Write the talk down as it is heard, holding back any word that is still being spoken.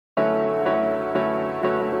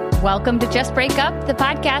Welcome to Just Break Up, the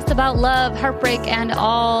podcast about love, heartbreak, and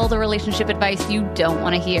all the relationship advice you don't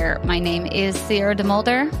want to hear. My name is Sierra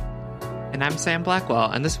DeMulder. And I'm Sam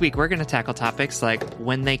Blackwell. And this week we're going to tackle topics like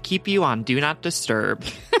when they keep you on Do Not Disturb,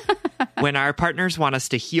 when our partners want us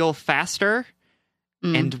to heal faster,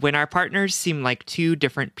 and when our partners seem like two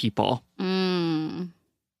different people.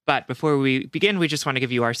 But before we begin, we just want to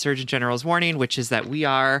give you our Surgeon General's warning, which is that we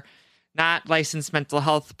are not licensed mental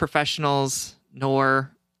health professionals,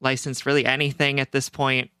 nor licensed really anything at this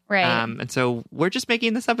point. Right. And so we're just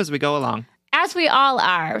making this up as we go along. As we all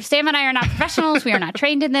are. Sam and I are not professionals. We are not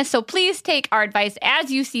trained in this. So please take our advice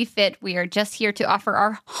as you see fit. We are just here to offer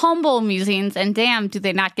our humble musings. And damn, do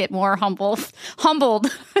they not get more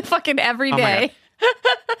humbled fucking every day.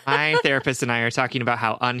 My therapist and I are talking about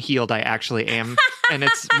how unhealed I actually am. And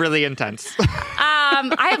it's really intense.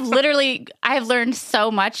 I have learned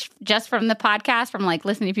so much just from the podcast, from like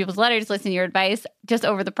listening to people's letters, listening to your advice, just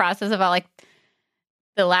over the process about like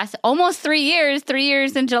the last almost 3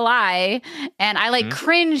 years in July. And I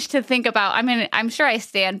cringe to think about, I mean, I'm sure I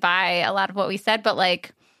stand by a lot of what we said, but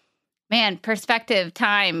like, man, perspective,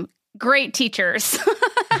 time, great teachers.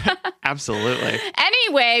 Absolutely.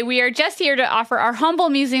 Anyway, we are just here to offer our humble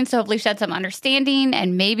musings to hopefully shed some understanding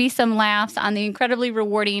and maybe some laughs on the incredibly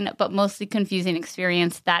rewarding but mostly confusing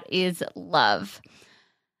experience that is love.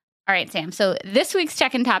 All right, Sam. So this week's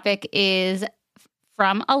check-in topic is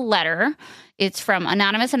from a letter. It's from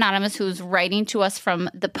Anonymous, who's writing to us from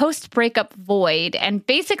the post-breakup void. And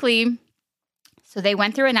basically, so they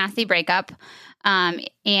went through a nasty breakup, and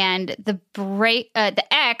the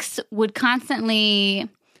ex would constantly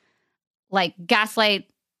like gaslight,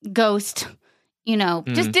 ghost,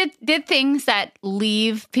 just did things that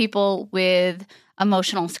leave people with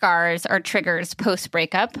emotional scars or triggers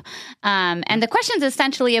post-breakup. And the question's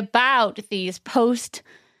essentially about these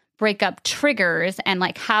post-breakup triggers and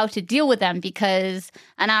like how to deal with them, because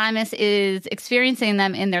Anonymous is experiencing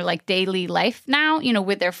them in their like daily life now,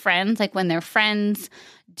 with their friends, like when their friends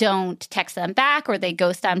don't text them back or they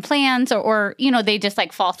ghost on plans or they just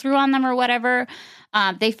like fall through on them or whatever.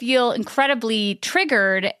 They feel incredibly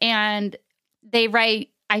triggered, and they write,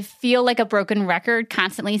 I feel like a broken record,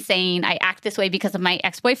 constantly saying, I act this way because of my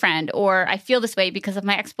ex-boyfriend, or I feel this way because of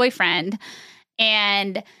my ex-boyfriend.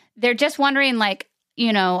 And they're just wondering, like,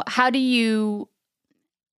 how do you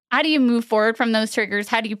move forward from those triggers?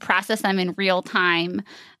 How do you process them in real time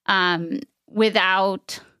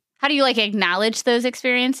how do you like acknowledge those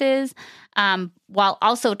experiences while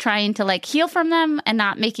also trying to like heal from them and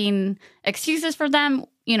not making excuses for them?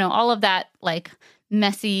 All of that like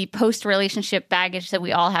messy post-relationship baggage that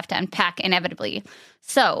we all have to unpack inevitably.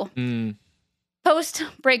 So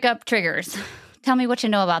post-breakup triggers. Tell me what you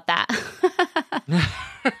know about that.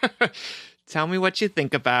 Tell me what you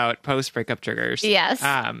think about post-breakup triggers. Yes.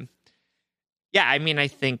 Yeah, I mean, I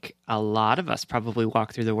think a lot of us probably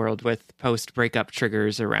walk through the world with post-breakup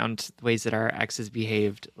triggers around the ways that our exes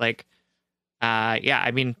behaved. Like,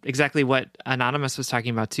 I mean, exactly what Anonymous was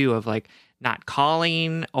talking about, too, of like not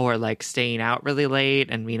calling or like staying out really late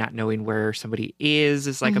and me not knowing where somebody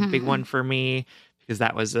is like a big one for me, because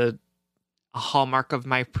that was a hallmark of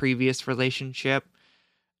my previous relationship.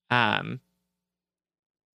 Yeah,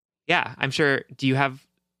 I'm sure. Do you have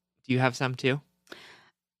some, too?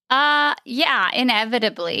 Yeah,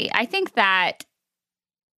 inevitably. I think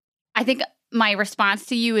my response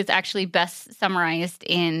to you is actually best summarized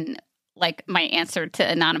in like my answer to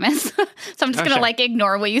Anonymous. So I'm just going to like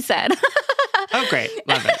ignore what you said. Oh, great.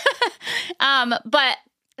 Love it. But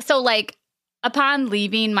so like upon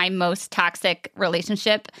leaving my most toxic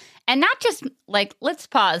relationship, and not just like, let's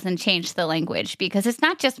pause and change the language, because it's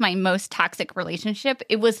not just my most toxic relationship.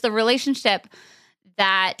 It was the relationship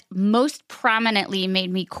that most prominently made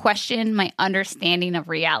me question my understanding of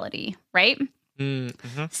reality, right?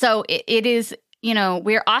 Mm-hmm. So it is,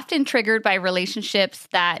 we're often triggered by relationships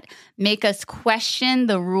that make us question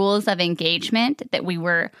the rules of engagement that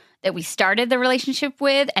we started the relationship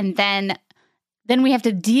with, and then we have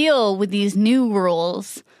to deal with these new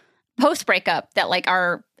rules post breakup that like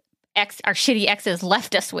our shitty exes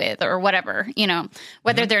left us with, or whatever,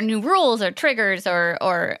 whether they're new rules or triggers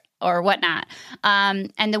or whatnot.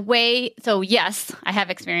 And so yes, I have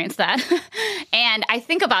experienced that. And I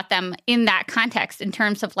think about them in that context in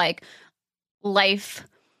terms of like life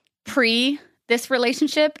pre this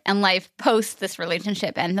relationship and life post this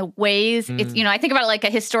relationship, and the ways it's, I think about it like a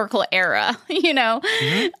historical era,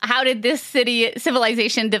 how did this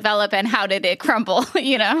civilization develop and how did it crumble,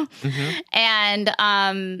 And,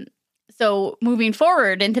 so moving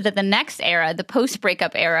forward into the next era, the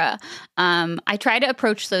post-breakup era, I try to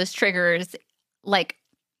approach those triggers like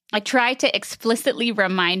I try to explicitly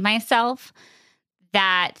remind myself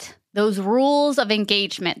that those rules of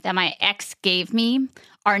engagement that my ex gave me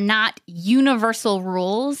are not universal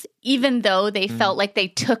rules, even though they felt like they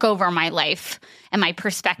took over my life and my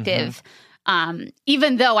perspective.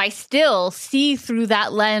 Even though I still see through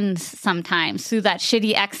that lens sometimes, through that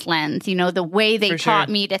shitty ex lens, the way they taught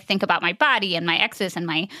me to think about my body and my exes and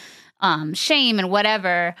my shame and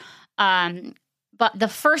whatever. But the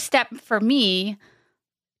first step for me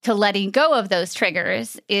to letting go of those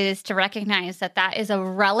triggers is to recognize that that is a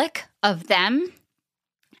relic of them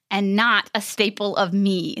and not a staple of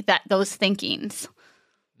me, that those thinkings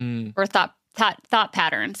or thought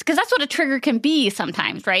patterns. Because that's what a trigger can be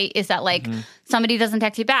sometimes, right? Is that like somebody doesn't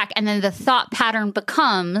text you back and then the thought pattern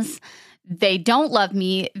becomes they don't love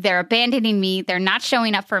me, they're abandoning me, they're not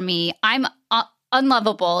showing up for me, I'm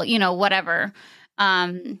unlovable, whatever.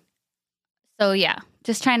 So yeah,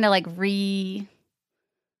 just trying to like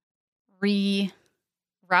reroute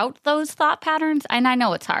those thought patterns. And I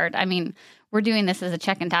know it's hard. I mean, we're doing this as a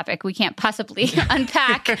check-in topic. We can't possibly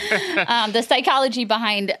unpack the psychology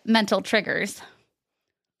behind mental triggers.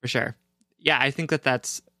 For sure. Yeah, I think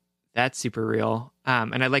that's super real.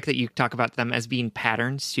 And I like that you talk about them as being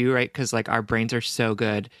patterns too, right? Because like our brains are so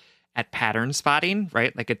good at pattern spotting,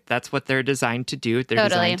 right? Like that's what they're designed to do. They're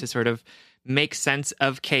designed to sort of make sense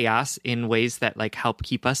of chaos in ways that like help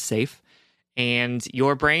keep us safe. And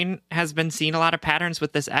your brain has been seeing a lot of patterns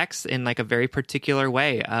with this ex in like a very particular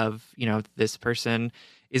way of, this person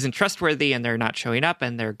isn't trustworthy and they're not showing up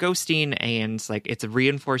and they're ghosting. And like, it's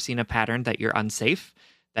reinforcing a pattern that you're unsafe,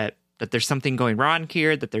 that there's something going wrong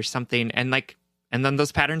here, that there's something. And then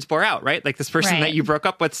those patterns bore out, right? Like this person that you broke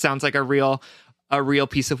up with sounds like a real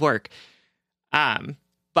piece of work.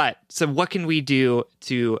 But so what can we do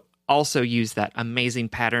to also use that amazing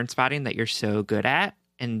pattern spotting that you're so good at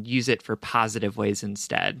and use it for positive ways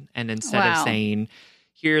instead? And instead of saying,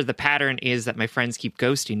 here, the pattern is that my friends keep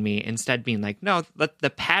ghosting me, instead being like, no,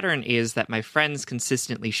 the pattern is that my friends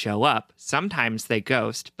consistently show up. Sometimes they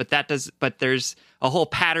ghost, but there's a whole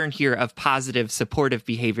pattern here of positive, supportive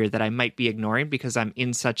behavior that I might be ignoring because I'm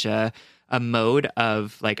in such a mode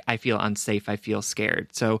of like, I feel unsafe, I feel scared.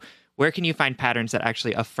 So where can you find patterns that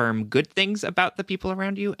actually affirm good things about the people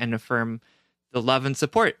around you and affirm the love and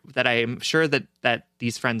support that I'm sure that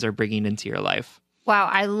these friends are bringing into your life? Wow,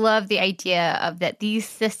 I love the idea of that these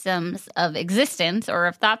systems of existence or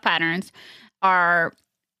of thought patterns are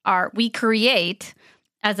we create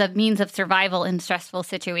as a means of survival in stressful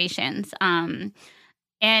situations. And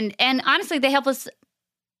honestly, they help us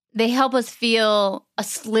feel a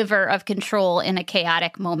sliver of control in a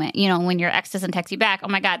chaotic moment. When your ex doesn't text you back, oh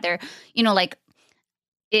my God, they're, like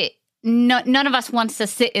it. No, none of us wants to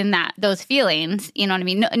sit in those feelings, you know what I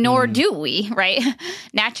mean? Nor do we, right?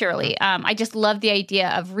 Naturally. I just love the idea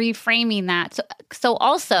of reframing that. So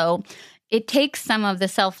also, it takes some of the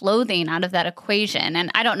self-loathing out of that equation. And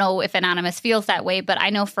I don't know if Anonymous feels that way, but I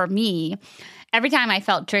know for me, every time I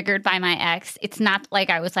felt triggered by my ex, it's not like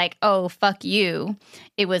I was like, oh, fuck you.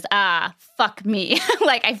 It was, fuck me.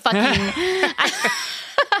 Like I fucking...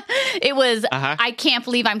 It was, I can't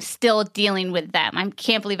believe I'm still dealing with them. I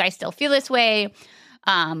can't believe I still feel this way.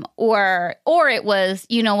 Or it was,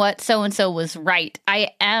 you know what, so-and-so was right.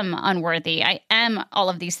 I am unworthy. I am all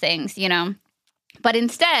of these things, But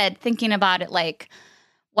instead, thinking about it like,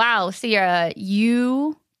 wow, Sierra,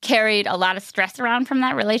 you carried a lot of stress around from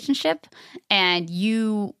that relationship and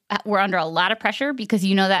you were under a lot of pressure because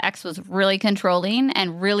that ex was really controlling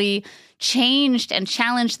and really changed and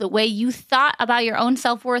challenged the way you thought about your own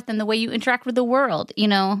self-worth and the way you interact with the world,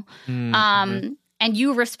 and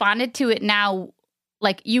you responded to it now,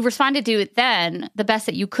 like you responded to it then the best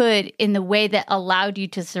that you could in the way that allowed you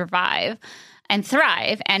to survive and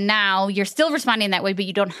thrive. And now you're still responding that way, but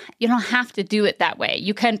you don't have to do it that way.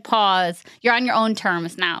 You can pause. You're on your own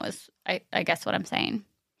terms now is I guess what I'm saying.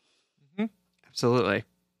 Mm-hmm. Absolutely.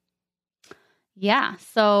 Yeah.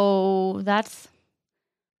 So that's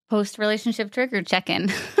post-relationship trigger check-in.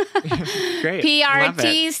 Great.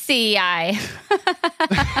 PRTCI.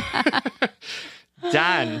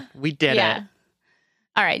 Done. We did it.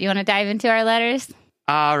 All right. You want to dive into our letters?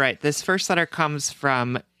 All right. This first letter comes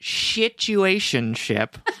from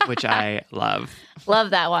Situationship, which I love. Love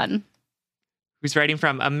that one. Who's writing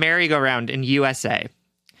from a merry-go-round in USA.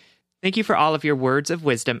 Thank you for all of your words of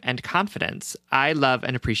wisdom and confidence. I love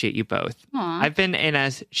and appreciate you both. Aww. I've been in a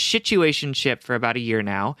situationship for about a year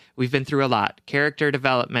now. We've been through a lot. Character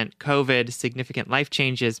development, COVID, significant life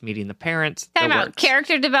changes, meeting the parents. Time out.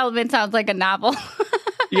 Character development sounds like a novel.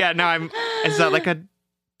 Yeah, no, is that like a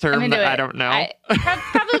term that I don't know?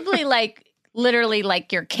 Probably like literally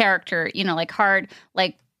like your character, like hard,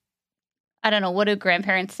 like I don't know, what do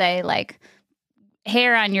grandparents say? Like,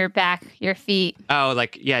 hair on your back, your feet. Oh,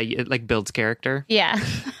 like, yeah, it like builds character. Yeah.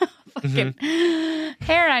 Fucking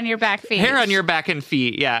hair on your back, feet. Hair on your back and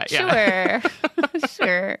feet. Yeah. Sure.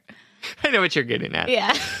 Sure. I know what you're getting at.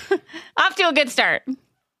 Yeah. Off to a good start.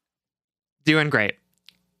 Doing great.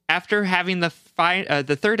 After having the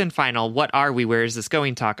third and final, what are we, where is this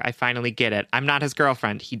going talk, I finally get it. I'm not his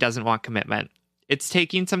girlfriend. He doesn't want commitment. It's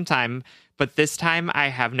taking some time, but this time I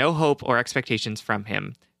have no hope or expectations from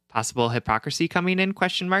him. Possible hypocrisy coming in, ?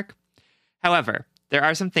 However, there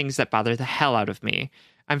are some things that bother the hell out of me.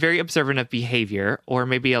 I'm very observant of behavior, or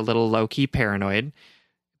maybe a little low-key paranoid,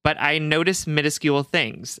 but I notice minuscule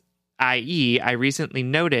things, i.e., I recently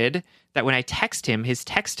noted that when I text him, his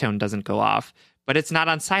text tone doesn't go off, but it's not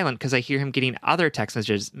on silent because I hear him getting other text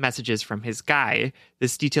messages from his guy.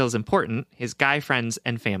 This detail is important, his guy friends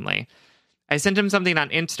and family. I sent him something on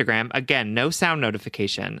Instagram. Again, no sound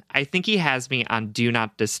notification. I think he has me on Do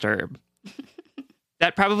Not Disturb.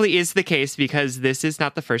 That probably is the case because this is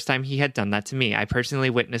not the first time he had done that to me. I personally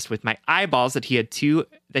witnessed with my eyeballs that he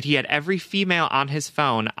had every female on his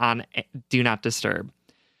phone on Do Not Disturb.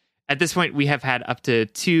 At this point, we have had up to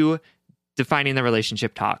 2 defining the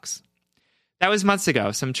relationship talks. That was months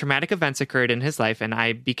ago. Some traumatic events occurred in his life, and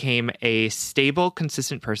I became a stable,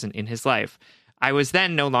 consistent person in his life. I was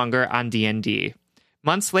then no longer on D&D.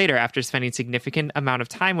 Months later, after spending significant amount of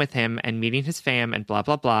time with him and meeting his fam and blah,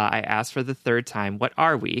 blah, blah, I asked for the third time, what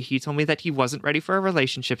are we? He told me that he wasn't ready for a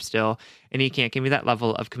relationship still, and he can't give me that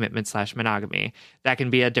level of commitment/monogamy. That can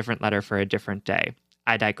be a different letter for a different day.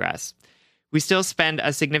 I digress. We still spend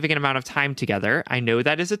a significant amount of time together. I know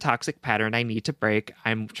that is a toxic pattern I need to break.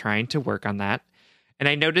 I'm trying to work on that. And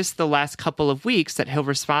I noticed the last couple of weeks that he'll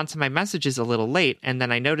respond to my messages a little late, and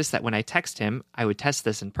then I noticed that when I text him, I would test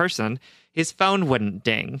this in person, his phone wouldn't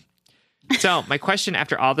ding. So my question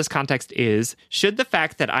after all this context is, should the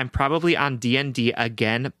fact that I'm probably on D&D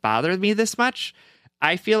again bother me this much?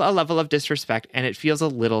 I feel a level of disrespect, and it feels a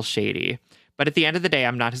little shady. But at the end of the day,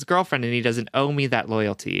 I'm not his girlfriend, and he doesn't owe me that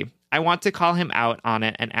loyalty. I want to call him out on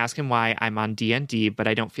it and ask him why I'm on D&D, but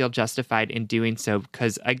I don't feel justified in doing so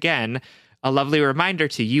because, again, a lovely reminder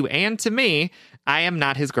to you and to me, I am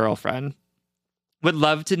not his girlfriend. Would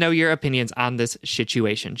love to know your opinions on this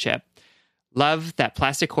situationship. Love that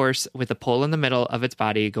plastic horse with a pole in the middle of its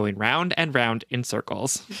body going round and round in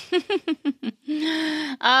circles.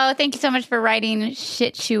 Oh, thank you so much for writing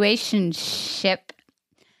situationship.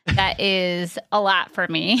 That is a lot for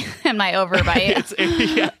me. Am I over by it?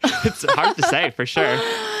 It's hard to say for sure.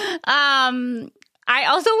 I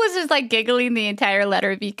also was just like giggling the entire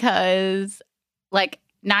letter because, like,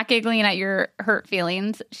 not giggling at your hurt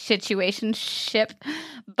feelings, situationship,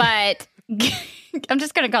 but I'm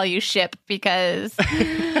just gonna call you ship because,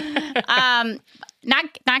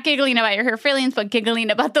 not giggling about your hurt feelings, but giggling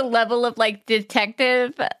about the level of like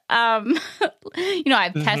detective.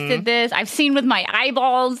 I've tested this. I've seen with my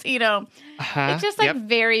eyeballs. It's just like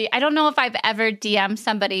very. I don't know if I've ever DM'd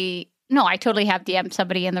somebody. No, I totally have DM'd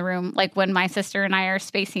somebody in the room, like when my sister and I are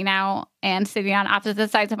spacing out and sitting on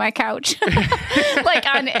opposite sides of my couch.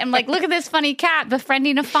 I'm like, look at this funny cat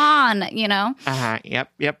befriending a fawn, Yep.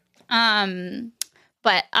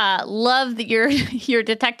 But love your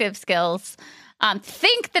detective skills.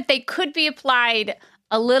 Think that they could be applied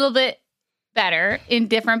a little bit better in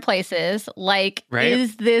different places. Like, right?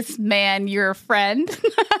 Is this man your friend?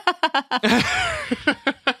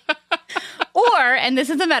 Or, and this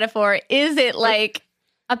is a metaphor, is it like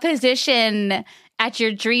a position at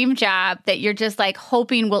your dream job that you're just like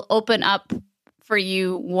hoping will open up for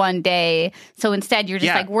you one day? So instead you're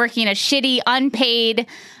just like working a shitty unpaid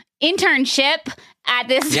internship at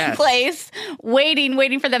this place,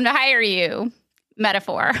 waiting for them to hire you.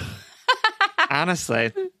 Metaphor.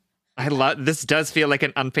 Honestly, I love this. Does feel like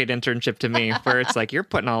an unpaid internship to me, where it's like you're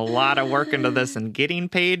putting a lot of work into this and getting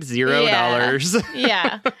paid $0.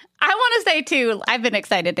 Yeah. I want to say too, I've been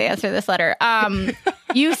excited to answer this letter.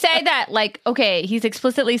 You say that like, okay, he's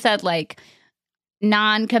explicitly said like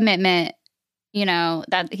non-commitment,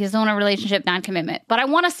 that he doesn't want a relationship, non-commitment. But I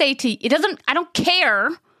want to say to you, I don't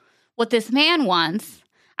care what this man wants.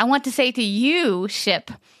 I want to say to you,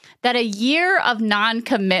 Ship, that a year of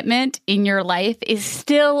non-commitment in your life is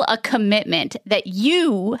still a commitment that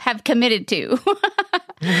you have committed to.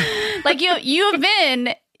 Like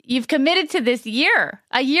you've committed to this year,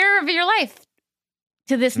 a year of your life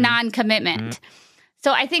to this non-commitment.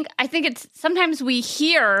 So I think it's sometimes we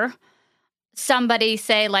hear somebody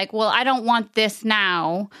say like, well, I don't want this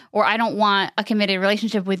now, or I don't want a committed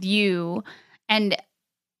relationship with you. And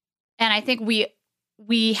I think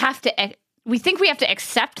we have to we think we have to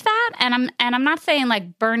accept that, and I'm not saying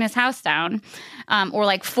like burn his house down, or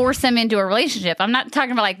like force him into a relationship. I'm not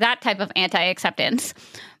talking about like that type of anti-acceptance.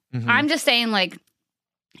 Mhm. I'm just saying like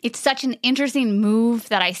it's such an interesting move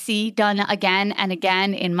that I see done again and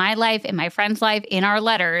again in my life, in my friend's life, in our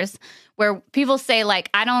letters, where people say like,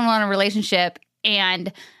 I don't want a relationship,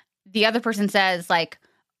 and the other person says like,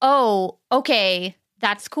 oh, okay,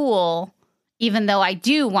 that's cool, even though I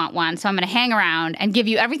do want one. So I'm going to hang around and give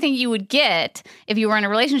you everything you would get if you were in a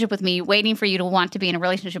relationship with me, waiting for you to want to be in a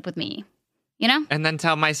relationship with me. You know? And then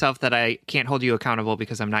tell myself that I can't hold you accountable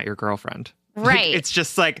because I'm not your girlfriend. Right. Like, it's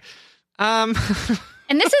just like,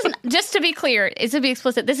 And this is, just to be clear, is to be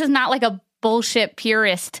explicit, this is not like a bullshit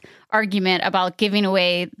purist argument about giving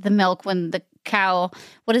away the milk when the cow,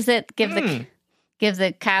 what is it? Give the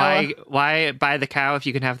cow. Why buy the cow if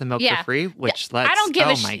you can have the milk for free? Which let's. I don't give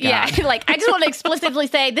oh a my God. Yeah, like I just want to explicitly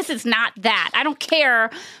say this is not that. I don't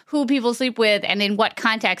care who people sleep with and in what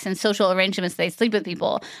context and social arrangements they sleep with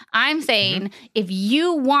people. I'm saying if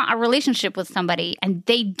you want a relationship with somebody and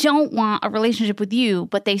they don't want a relationship with you,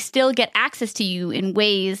 but they still get access to you in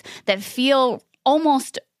ways that feel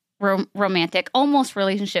almost romantic, almost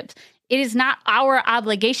relationships, it is not our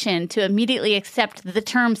obligation to immediately accept the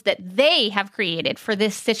terms that they have created for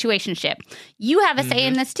this situationship. You have a say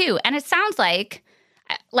in this too. And it sounds like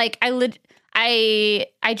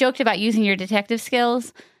I joked about using your detective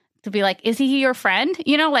skills to be like, is he your friend?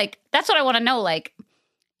 You know, like, that's what I want to know. Like,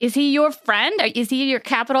 is he your friend? Or is he your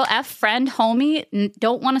capital F friend, homie?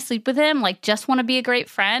 Don't want to sleep with him? Like, just want to be a great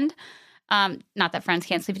friend? Not that friends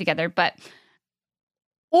can't sleep together, but...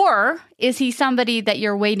 Or is he somebody that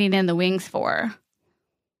you're waiting in the wings for?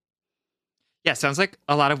 Yeah, sounds like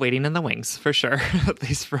a lot of waiting in the wings, for sure. At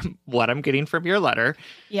least from what I'm getting from your letter.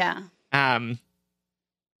 Yeah. Yeah,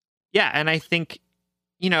 and I think,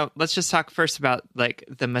 let's just talk first about like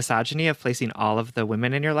the misogyny of placing all of the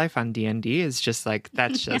women in your life on D&D is just like,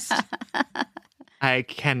 that's just, I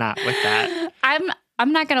cannot with that.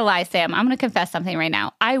 I'm not going to lie, Sam. I'm going to confess something right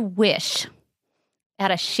now. I wish at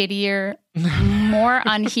a shittier, more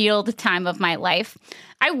unhealed time of my life,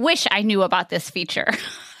 I wish I knew about this feature.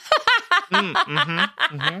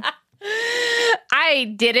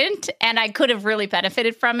 I didn't, and I could have really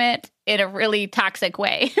benefited from it in a really toxic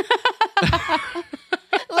way.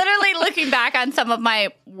 Literally looking back on some of my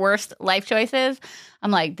worst life choices, I'm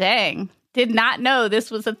like, dang, did not know this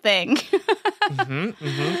was a thing.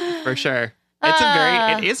 For sure.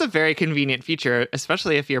 It is a very convenient feature,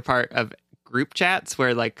 especially if you're part of group chats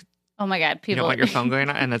where like, oh my God, people you don't want your phone going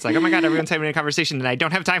on, and it's like, oh my God, everyone's having a conversation and I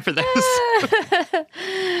don't have time for this.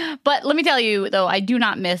 But let me tell you though, I do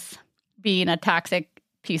not miss being a toxic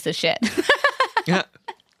piece of shit. Good.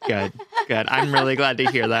 I'm really glad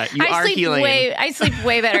to hear that. You are healing. I sleep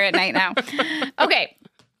way better at night now. Okay.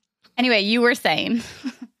 Anyway, you were saying.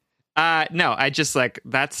 No, I just like,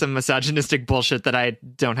 that's some misogynistic bullshit that I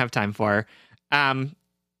don't have time for. And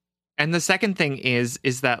the second thing is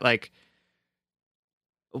that like,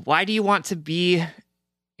 why do you want to be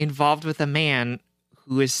involved with a man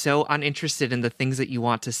who is so uninterested in the things that you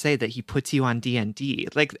want to say that he puts you on D&D?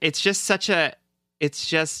 Like, it's just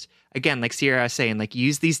again, like Sierra was saying, like,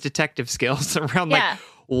 use these detective skills around like,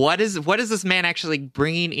 what is this man actually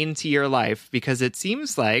bringing into your life? Because it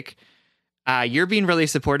seems like you're being really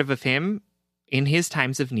supportive of him in his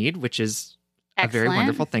times of need, which is a very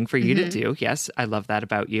wonderful thing for you to do. Yes, I love that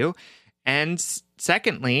about you. And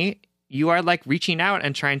secondly, you are like reaching out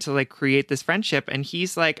and trying to like create this friendship. And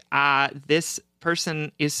he's like, this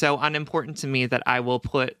person is so unimportant to me that I will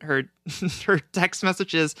put her text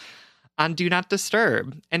messages on Do Not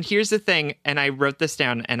Disturb. And here's the thing, and I wrote this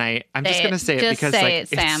down, and I'm just going to say it because like,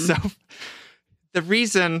 Sam. It's so... The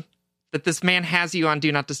reason that this man has you on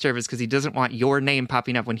Do Not Disturb is because he doesn't want your name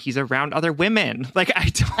popping up when he's around other women. Like, I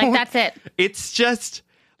don't... Like, that's it. It's just,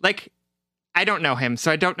 like... I don't know him,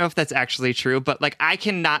 so I don't know if that's actually true, but like I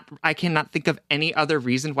cannot think of any other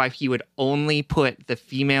reason why he would only put the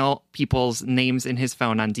female people's names in his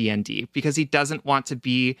phone on D&D, because he doesn't want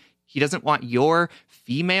your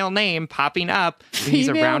female name popping up when he's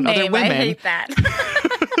around other women. I hate that.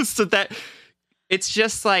 So that it's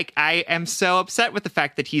just like, I am so upset with the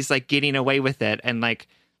fact that he's like getting away with it, and like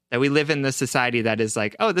that we live in this society that is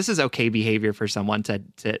like, oh, this is okay behavior for someone to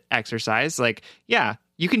exercise. Like, yeah,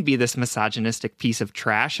 you can be this misogynistic piece of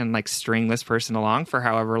trash and like string this person along for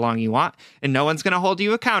however long you want, and no one's going to hold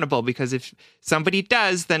you accountable, because if somebody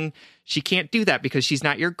does, then she can't do that because she's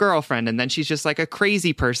not your girlfriend, and then she's just like a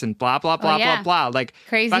crazy person, blah, blah, blah, blah, blah. Like,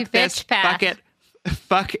 crazy fuck bitch this, path. fuck it,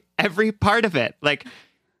 fuck every part of it. Like,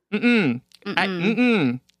 I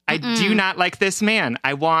do not like this man.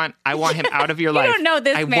 I want him out of your life. You don't know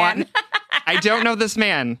this man. I don't know this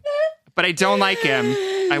man, but I don't like him.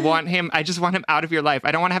 I just want him out of your life.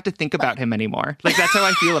 I don't want to have to think about him anymore. Like, that's how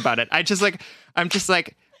I feel about it. I'm just like,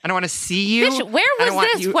 I don't want to see you. Bitch, where was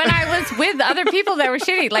this when I was with other people that were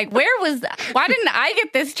shitty? Like, why didn't I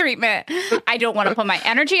get this treatment? I don't want to put my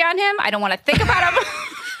energy on him. I don't want to think about him.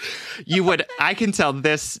 I can tell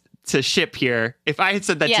this to Ship here. If I had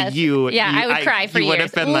said that to you, I would cry for you years. would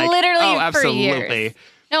have been like, literally oh, for absolutely. Years.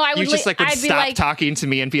 No, I would. You just would I'd stop talking to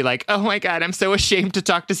me and be like, oh my God, I'm so ashamed to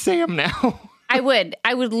talk to Sam now. I would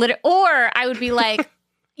or I would be like,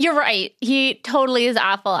 you're right. He totally is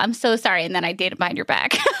awful. I'm so sorry. And then I date him behind your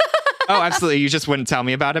back. Oh, absolutely. You just wouldn't tell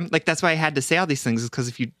me about him. Like, that's why I had to say all these things, is because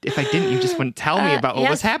if I didn't, you just wouldn't tell me about what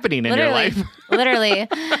was happening in your life. Literally.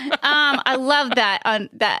 I love that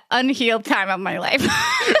that unhealed time of my life.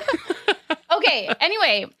 Okay.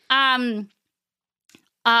 Anyway, I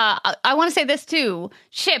want to say this too.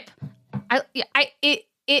 Ship.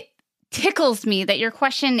 It tickles me that your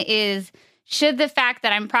question is, should the fact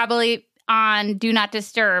that I'm probably on Do Not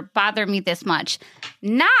Disturb bother me this much?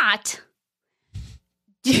 Not,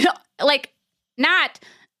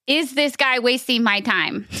 is this guy wasting my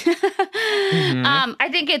time? Mm-hmm. I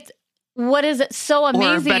think it's, what is it so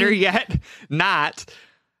amazing? Or better yet, not,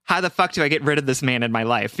 how the fuck do I get rid of this man in my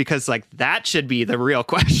life? Because like, that should be the real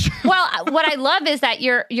question. Well, what I love is that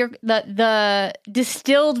the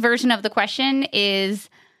distilled version of the question is,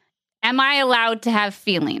 am I allowed to have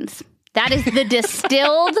feelings? That is the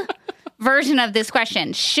distilled version of this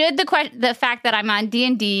question. Should the fact that I'm on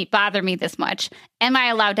D&D bother me this much? Am I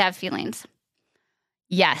allowed to have feelings?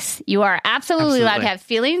 Yes, you are absolutely allowed to have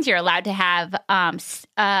feelings. You're allowed to have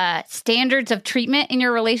standards of treatment in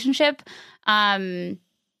your relationship.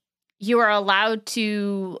 You are allowed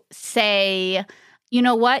to say, you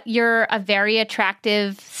know what, you're a very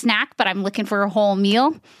attractive snack, but I'm looking for a whole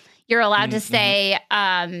meal. You're allowed to say,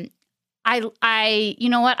 you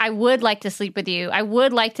know what, I would like to sleep with you. I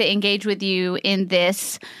would like to engage with you in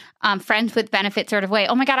this friends with benefit sort of way.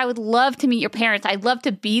 Oh my God, I would love to meet your parents. I'd love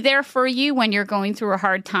to be there for you when you're going through a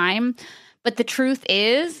hard time. But the truth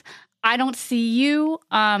is, I don't see you.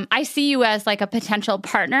 I see you as like a potential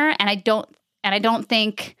partner, and I don't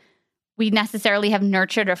think we necessarily have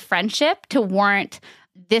nurtured a friendship to warrant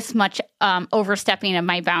this much overstepping of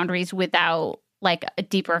my boundaries without like a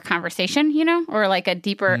deeper conversation, you know, or like a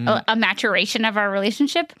deeper, a maturation of our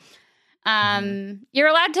relationship. You're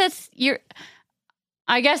allowed to,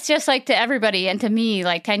 I guess just like to everybody and to me,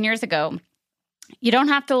 like 10 years ago, you don't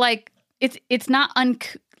have to like, it's not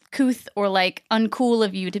uncouth or like uncool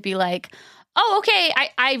of you to be like, oh, okay,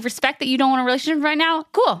 I respect that you don't want a relationship right now.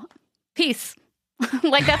 Cool. Peace.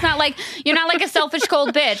 Like, that's not like, you're not like a selfish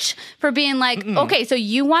cold bitch for being like, okay, so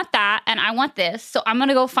you want that and I want this, so I'm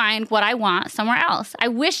gonna go find what I want somewhere else. I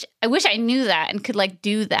wish I knew that and could like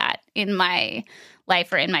do that in my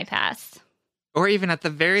life or in my past. Or even at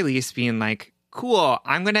the very least being like, cool,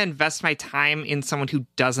 I'm gonna invest my time in someone who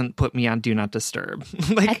doesn't put me on Do Not Disturb.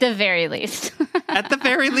 Like, at the very least. At the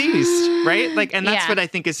very least, right? Like, and that's what I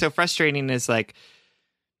think is so frustrating, is like,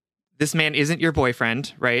 this man isn't your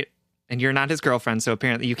boyfriend, right? And you're not his girlfriend, so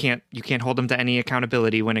apparently you can't hold him to any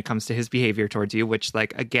accountability when it comes to his behavior towards you, which,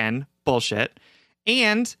 like, again, bullshit.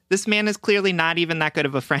 And this man is clearly not even that good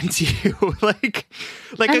of a friend to you. like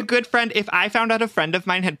a good friend, if I found out a friend of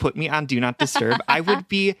mine had put me on Do Not Disturb, I would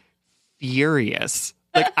be furious.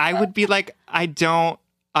 Like, I would be like, I don't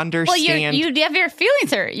understand. Well, you'd have your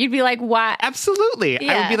feelings hurt. You'd be like, what? Absolutely.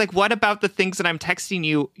 Yeah. I would be like, what about the things that I'm texting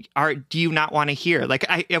you do you not want to hear? Like,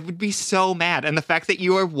 I would be so mad. And the fact that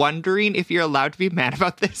you are wondering if you're allowed to be mad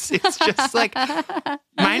about this, it's just like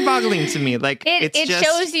mind-boggling to me. Like, it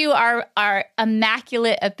shows you our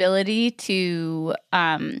immaculate ability to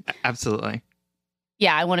absolutely.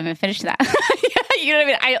 Yeah, I won't even finish that. You know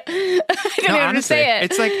what I mean? I don't even honestly, say it.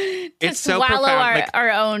 It's like, it's so profound.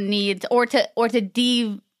 Our own needs, or to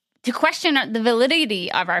question the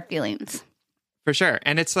validity of our feelings. For sure.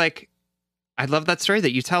 And it's like, I love that story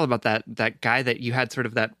that you tell about that guy that you had sort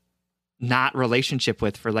of that not relationship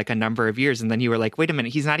with for like a number of years. And then you were like, wait a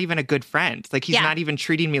minute, he's not even a good friend. Like, he's not even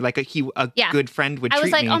treating me like a good friend would treat me. I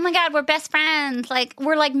was like, oh my God, we're best friends. Like,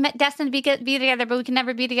 we're like destined to be together, but we can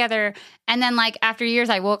never be together. And then like after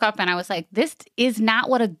years, I woke up and I was like, this is not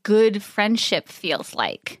what a good friendship feels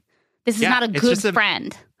like. This is not a good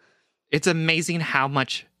friend. It's amazing how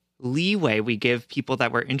much leeway we give people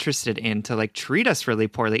that we're interested in to like treat us really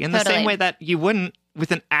poorly in the same way that you wouldn't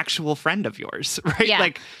with an actual friend of yours, right? Yeah.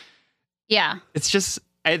 Like, yeah, it's just,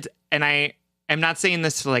 and I am not saying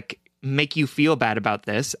this to like make you feel bad about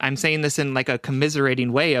this. I'm saying this in like a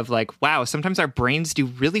commiserating way of like, wow, sometimes our brains do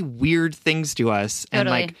really weird things to us. Totally. And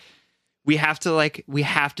like, we have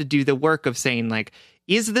to do the work of saying, like,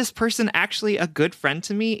 is this person actually a good friend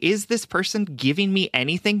to me? Is this person giving me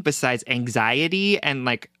anything besides anxiety and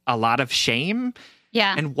like a lot of shame?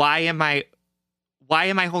 Yeah. And why am I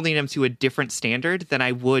holding them to a different standard than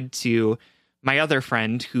I would to my other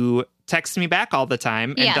friend who texts me back all the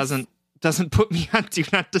time and doesn't put me on Do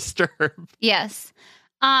Not Disturb? Yes.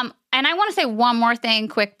 And I want to say one more thing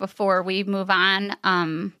quick before we move on.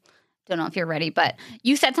 Don't know if you're ready, but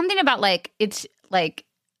you said something about like, it's like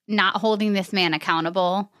not holding this man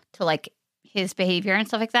accountable to like his behavior and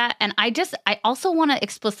stuff like that. And I also want to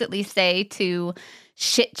explicitly say to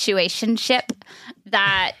situationship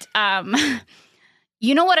that,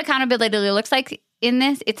 you know what accountability looks like in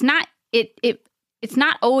this? It's not, it's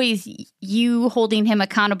not always you holding him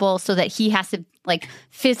accountable so that he has to like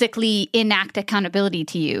physically enact accountability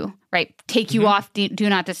to you, right? Take you off do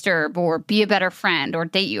not disturb or be a better friend or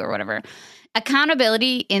date you or whatever.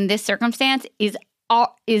 Accountability in this circumstance is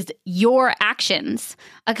your actions.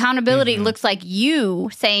 Accountability looks like you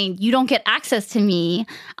saying you don't get access to me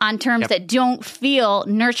on terms that don't feel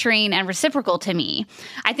nurturing and reciprocal to me.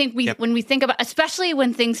 I think when we think about, especially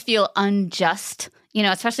when things feel unjust, you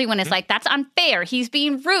know, especially when it's like, that's unfair. He's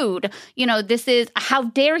being rude. You know, this is, how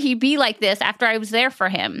dare he be like this after I was there for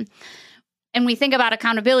him? And we think about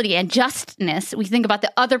accountability and justness. We think about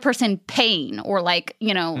the other person paying or like,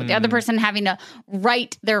 you know, the other person having to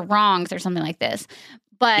right their wrongs or something like this.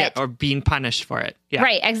 But or being punished for it. Yeah.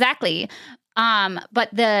 Right, exactly. But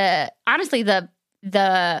honestly, the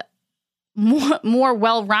more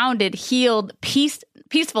well-rounded, healed,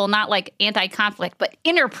 peaceful, not like anti-conflict, but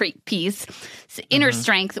inner peace, inner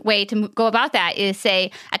strength way to go about that is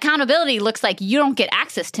say, accountability looks like you don't get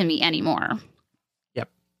access to me anymore. Yep.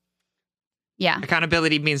 Yeah.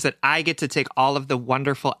 Accountability means that I get to take all of the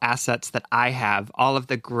wonderful assets that I have, all of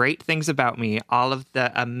the great things about me, all of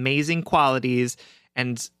the amazing qualities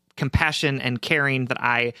and compassion and caring that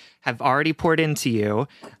I have already poured into you.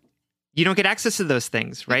 You don't get access to those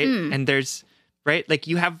things, right? And there's, right? Like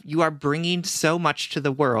you are bringing so much to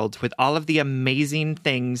the world with all of the amazing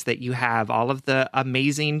things that you have, all of the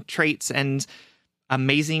amazing traits and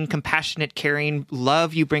amazing, compassionate, caring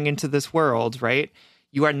love you bring into this world, right?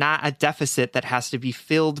 You are not a deficit that has to be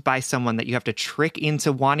filled by someone that you have to trick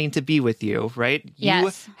into wanting to be with you, right?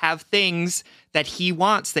 Yes. You have things that he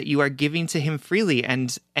wants that you are giving to him freely,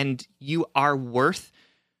 and you are worth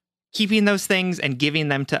keeping those things and giving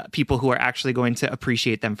them to people who are actually going to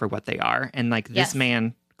appreciate them for what they are. And like this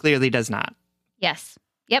man clearly does not. Yes.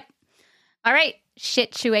 Yep. All right.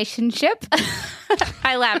 Situationship.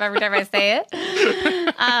 I laugh every time I say it.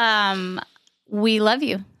 We love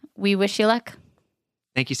you. We wish you luck.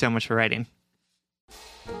 Thank you so much for writing.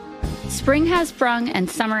 Spring has sprung and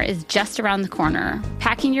summer is just around the corner.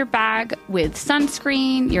 Packing your bag with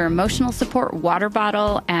sunscreen, your emotional support water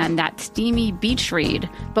bottle, and that steamy beach read.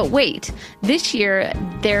 But wait, this year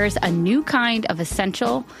there's a new kind of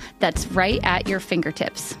essential that's right at your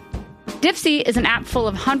fingertips. Dipsea is an app full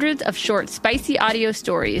of hundreds of short, spicy audio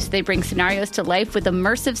stories. They bring scenarios to life with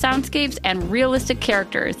immersive soundscapes and realistic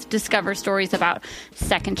characters. Discover stories about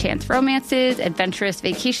second chance romances, adventurous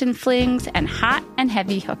vacation flings, and hot and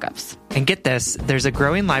heavy hookups. And get this, there's a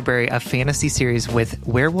growing library of fantasy series with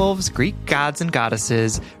werewolves, Greek gods and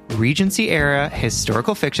goddesses, Regency era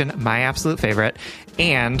historical fiction, my absolute favorite,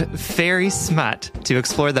 and fairy smut to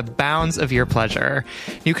explore the bounds of your pleasure.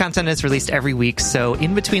 New content is released every week, so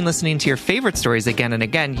in between listening to your favorite stories again and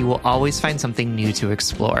again, you will always find something new to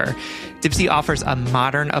explore. Dipsea offers a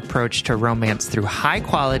modern approach to romance through high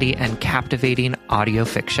quality and captivating audio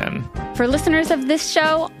fiction. For listeners of this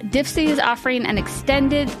show, Dipsea is offering an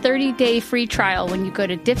extended 30-day free trial when you go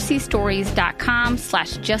to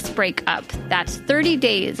dipseastories.com/justbreakup. That's 30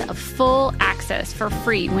 days of full access for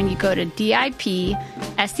free when you go to DIPSEA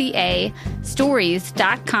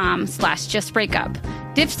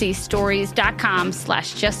stories.com/justbreakup.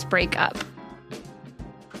 dipseastories.com/justbreakup.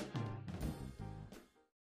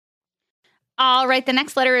 All right, the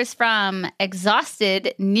next letter is from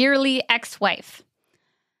exhausted, nearly ex-wife,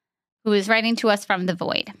 who is writing to us from the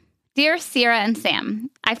void. Dear Sierra and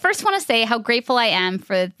Sam, I first want to say how grateful I am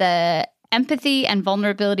for the empathy and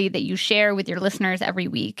vulnerability that you share with your listeners every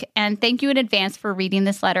week. And thank you in advance for reading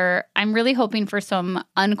this letter. I'm really hoping for some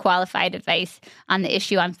unqualified advice on the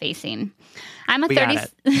issue I'm facing. I'm a 30.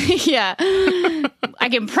 Yeah. I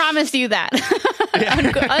can promise you that.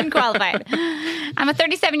 Unqualified. I'm a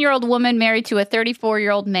 37-year-old woman married to a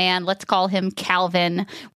 34-year-old man. Let's call him Calvin.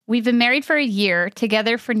 We've been married for a year,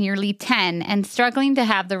 together for nearly 10, and struggling to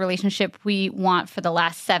have the relationship we want for the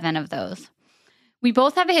last 7 of those. We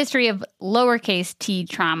both have a history of lowercase t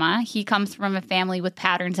trauma. He comes from a family with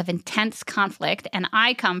patterns of intense conflict, and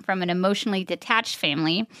I come from an emotionally detached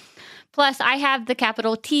family. Plus, I have the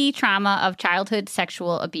capital T trauma of childhood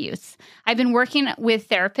sexual abuse. I've been working with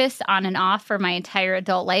therapists on and off for my entire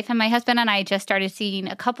adult life, and my husband and I just started seeing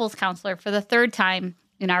a couples counselor for the third time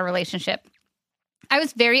in our relationship. I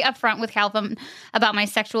was very upfront with Calvin about my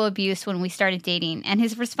sexual abuse when we started dating, and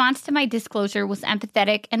his response to my disclosure was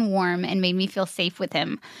empathetic and warm and made me feel safe with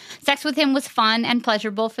him. Sex with him was fun and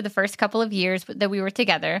pleasurable for the first couple of years that we were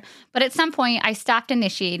together, but at some point I stopped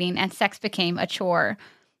initiating and sex became a chore.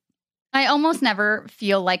 I almost never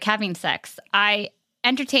feel like having sex. I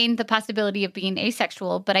entertain the possibility of being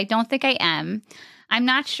asexual, but I don't think I am. I'm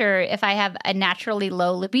not sure if I have a naturally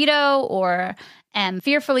low libido or am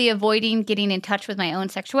fearfully avoiding getting in touch with my own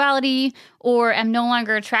sexuality, or am no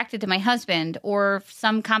longer attracted to my husband, or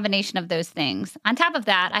some combination of those things. On top of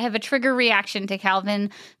that, I have a trigger reaction to Calvin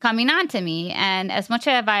coming on to me, and as much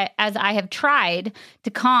as I have tried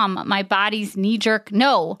to calm my body's knee-jerk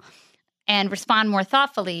no and respond more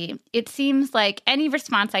thoughtfully, it seems like any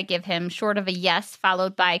response I give him, short of a yes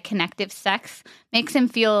followed by connective sex, makes him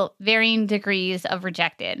feel varying degrees of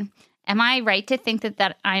rejected. Am I right to think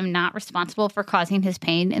that I'm not responsible for causing his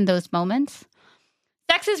pain in those moments?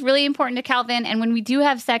 Sex is really important to Calvin, and when we do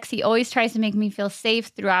have sex, he always tries to make me feel safe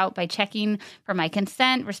throughout by checking for my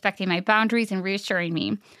consent, respecting my boundaries, and reassuring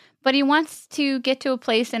me. But he wants to get to a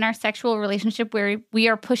place in our sexual relationship where we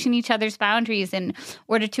are pushing each other's boundaries in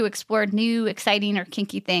order to explore new, exciting, or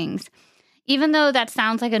kinky things. Even though that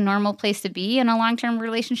sounds like a normal place to be in a long-term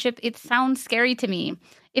relationship, it sounds scary to me.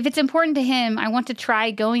 If it's important to him, I want to try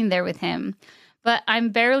going there with him, but I'm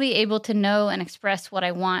barely able to know and express what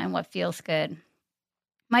I want and what feels good.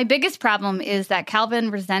 My biggest problem is that Calvin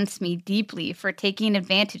resents me deeply for taking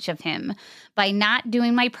advantage of him by not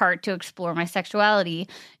doing my part to explore my sexuality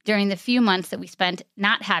during the few months that we spent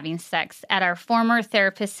not having sex at our former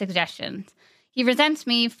therapist's suggestions. He resents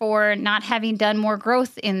me for not having done more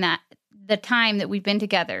growth in the time that we've been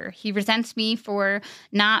together. He resents me for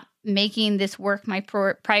not making this work my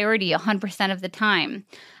priority 100% of the time.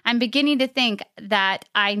 I'm beginning to think that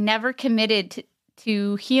I never committed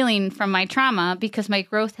to healing from my trauma because my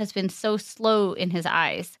growth has been so slow in his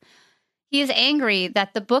eyes. He is angry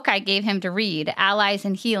that the book I gave him to read, Allies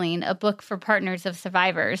in Healing, a book for partners of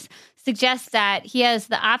survivors, suggests that he has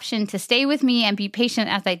the option to stay with me and be patient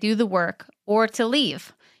as I do the work, or to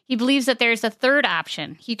leave. He believes that there's a third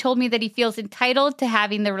option. He told me that he feels entitled to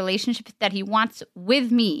having the relationship that he wants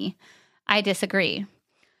with me. I disagree.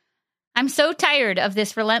 I'm so tired of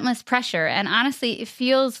this relentless pressure, and honestly, it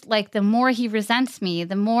feels like the more he resents me,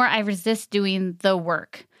 the more I resist doing the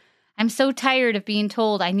work. I'm so tired of being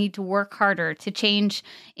told I need to work harder to change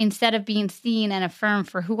instead of being seen and affirmed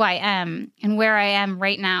for who I am and where I am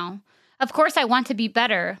right now. Of course, I want to be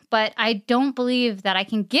better, but I don't believe that I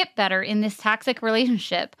can get better in this toxic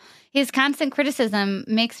relationship. His constant criticism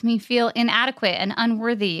makes me feel inadequate and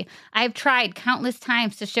unworthy. I have tried countless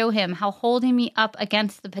times to show him how holding me up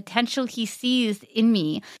against the potential he sees in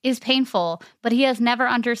me is painful, but he has never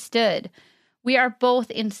understood. We are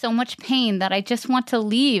both in so much pain that I just want to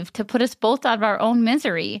leave to put us both out of our own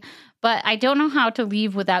misery. But I don't know how to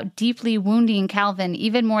leave without deeply wounding Calvin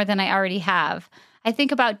even more than I already have. I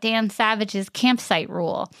think about Dan Savage's campsite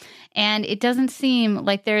rule, and it doesn't seem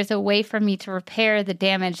like there's a way for me to repair the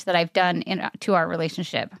damage that I've done to our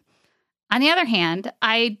relationship. On the other hand,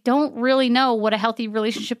 I don't really know what a healthy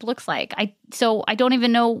relationship looks like. So I don't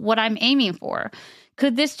even know what I'm aiming for.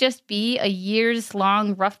 Could this just be a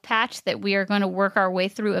years-long rough patch that we are going to work our way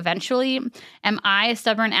through eventually? Am I a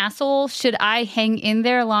stubborn asshole? Should I hang in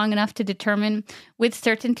there long enough to determine with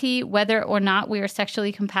certainty whether or not we are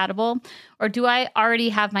sexually compatible? Or do I already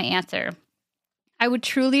have my answer? I would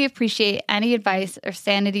truly appreciate any advice or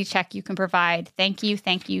sanity check you can provide. Thank you,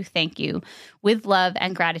 thank you, thank you. With love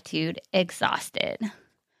and gratitude, Exhausted.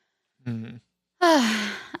 Mm-hmm.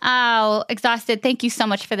 Oh, Exhausted. Thank you so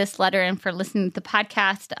much for this letter and for listening to the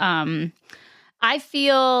podcast. I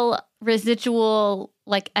feel residual,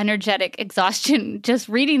 energetic exhaustion just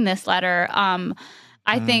reading this letter.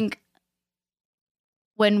 I think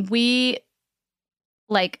when we,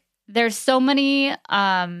 there's so many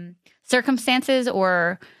circumstances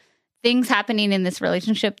or things happening in this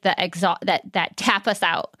relationship that tap us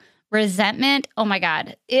out. Resentment, oh my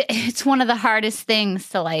God, it's one of the hardest things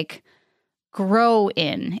to grow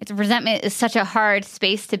in. Resentment is such a hard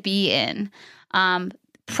space to be in.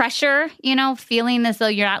 Pressure, feeling as though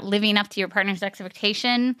you're not living up to your partner's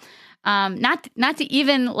expectation. Not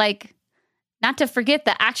to forget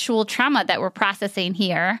the actual trauma that we're processing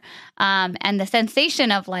here. And the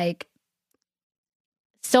sensation of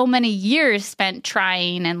so many years spent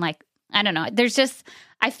trying, and like, I don't know, there's just,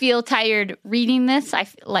 I feel tired reading this. I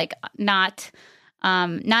feel like not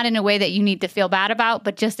in a way that you need to feel bad about,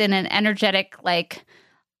 but just in an energetic, like,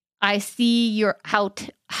 I see your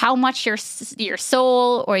how much your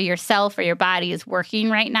soul or yourself or your body is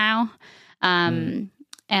working right now, and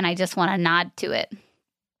I just want to nod to it.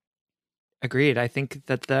 Agreed. I think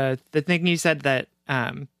that the thing you said, that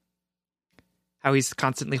how he's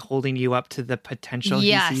constantly holding you up to the potential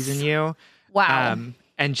he sees in you. Wow.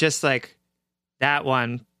 And just like that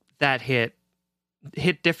one, that hit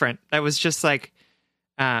different. That was just like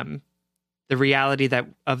the reality that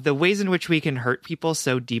of the ways in which we can hurt people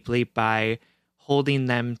so deeply by holding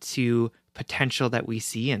them to potential that we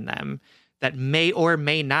see in them that may or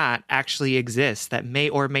may not actually exist, that may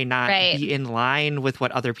or may not be in line with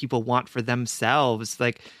what other people want for themselves.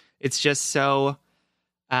 Like, it's just so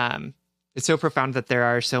it's so profound that there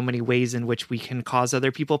are so many ways in which we can cause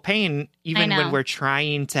other people pain, even when we're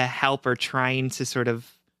trying to help or trying to sort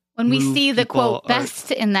of when we see the quote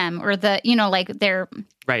best in them, or the, you know, like their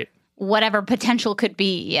whatever potential could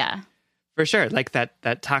be. Yeah, for sure. Like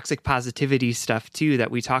that toxic positivity stuff too that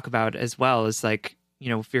we talk about as well is like, you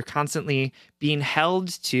know, if you're constantly being held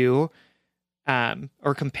to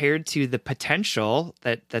or compared to the potential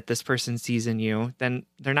that this person sees in you, then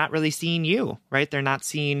they're not really seeing you, right? They're not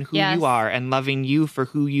seeing who you are and loving you for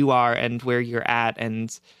who you are and where you're at,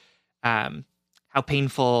 and how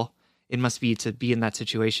painful it must be to be in that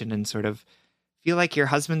situation and sort of feel like your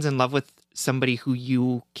husband's in love with somebody who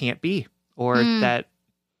you can't be, or that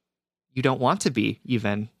you don't want to be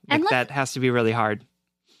even. Like, that has to be really hard.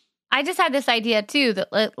 I just had this idea too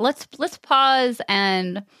that let's pause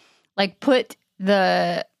and like put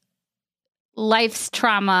the life's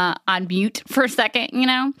trauma on mute for a second. You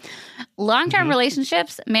know, long-term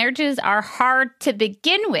relationships, marriages are hard to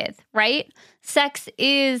begin with, right? Sex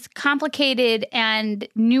is complicated and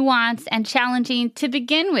nuanced and challenging to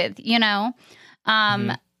begin with. You know,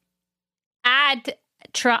 add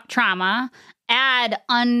trauma, add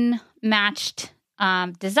unmatched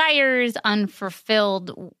desires,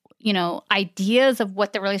 unfulfilled, you know, ideas of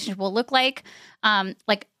what the relationship will look like,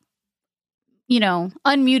 you know,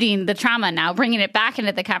 unmuting the trauma now, bringing it back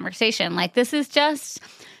into the conversation. Like, this is just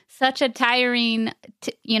such a tiring,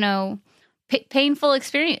 you know, painful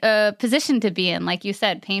experience, position to be in. Like you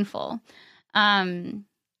said, painful. And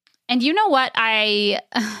you know what? I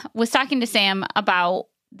was talking to Sam about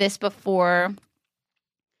this before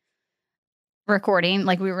recording.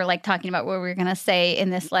 Like, we were like talking about what we were going to say in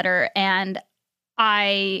this letter. And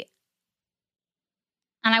I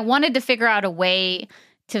wanted to figure out a way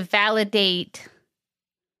to validate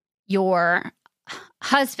your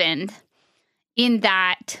husband in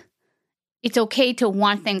that it's okay to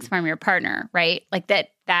want things from your partner, right? Like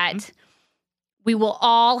that we will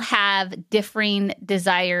all have differing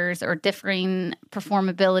desires or differing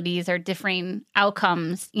performabilities or differing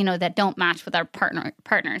outcomes, you know, that don't match with our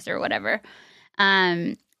partners or whatever.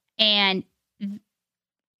 And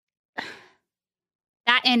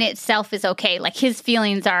that in itself is okay. Like, his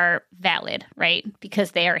feelings are valid, right?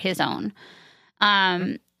 Because they are his own.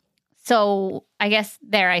 So I guess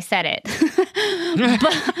there I said it.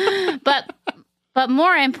 But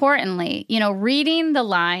more importantly, you know, reading the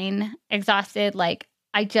line, exhausted, like,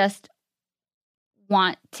 I just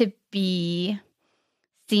want to be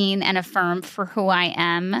seen and affirmed for who I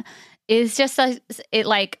am, is just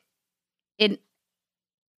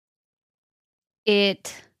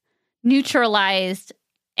it neutralized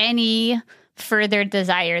any further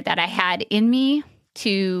desire that I had in me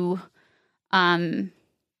to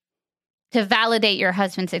validate your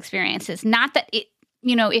husband's experiences. Not that it,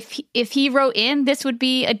 you know, if he wrote in, this would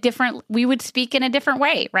be we would speak in a different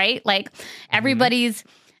way, right? Like, everybody's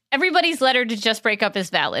letter to just break up is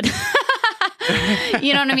valid.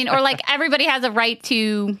 You know what I mean? Or like, everybody has a right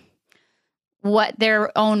to what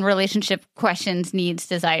their own relationship questions, needs,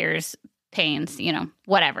 desires, pains, you know,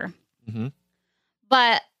 whatever.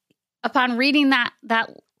 But upon reading that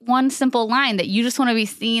one simple line, that you just want to be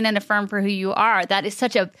seen and affirmed for who you are, that is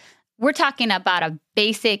we're talking about a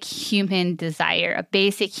basic human desire, a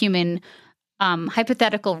basic human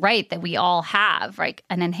hypothetical right that we all have, right?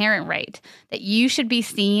 An inherent right that you should be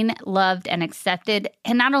seen, loved, and accepted.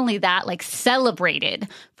 And not only that, like, celebrated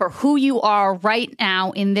for who you are right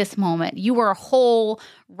now in this moment. You are whole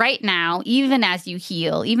right now, even as you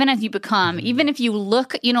heal, even as you become, even if you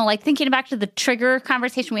look, you know, like, thinking back to the trigger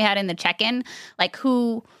conversation we had in the check-in, like,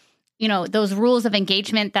 who, you know, those rules of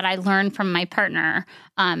engagement that I learned from my partner,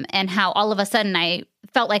 and how all of a sudden I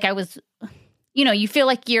felt like I was, you know, you feel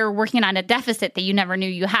like you're working on a deficit that you never knew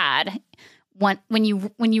you had when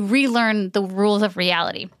you relearn the rules of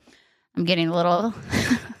reality. I'm getting a little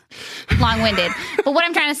long-winded, but what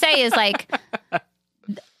I'm trying to say is like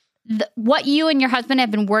what you and your husband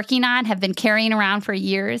have been working on, have been carrying around for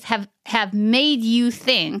years, have made you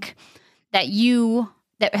think that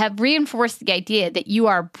have reinforced the idea that you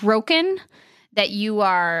are broken, that you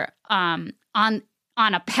are on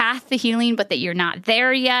a path to healing, but that you're not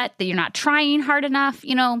there yet, that you're not trying hard enough,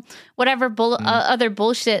 whatever other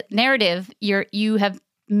bullshit narrative you have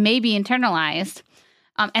maybe internalized,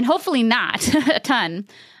 and hopefully not a ton.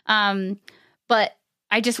 But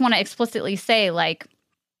I just want to explicitly say, like,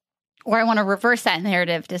 or I want to reverse that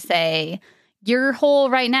narrative to say, you're whole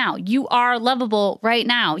right now. You are lovable right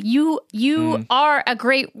now. You are a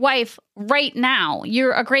great wife right now.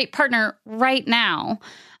 You're a great partner right now.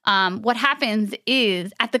 What happens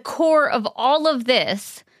is, at the core of all of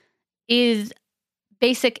this is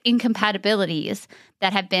basic incompatibilities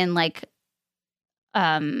that have been like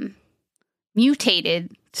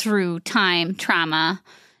mutated through time, trauma,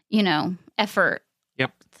 effort.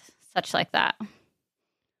 Yep. Such like that.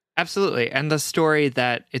 Absolutely. And the story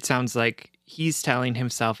that it sounds like he's telling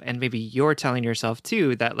himself, and maybe you're telling yourself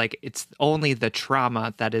too, that like it's only the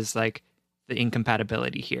trauma that is like the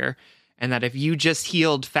incompatibility here. And that if you just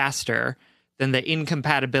healed faster, then the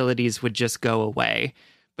incompatibilities would just go away.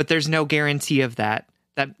 But there's no guarantee of that.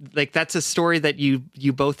 That's a story that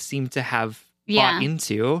you both seem to have bought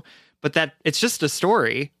into, but that it's just a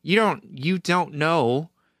story. You don't know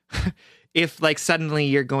if like suddenly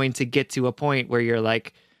you're going to get to a point where you're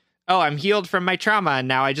like, oh, I'm healed from my trauma, and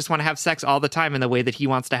now I just want to have sex all the time in the way that he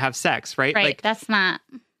wants to have sex, right? Right, like, that's not...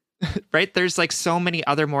 right? There's like so many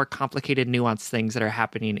other more complicated, nuanced things that are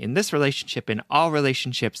happening in this relationship, in all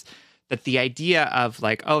relationships, that the idea of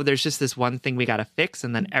like, oh, there's just this one thing we got to fix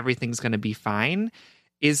and then everything's going to be fine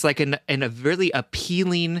is like a really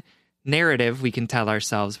appealing narrative we can tell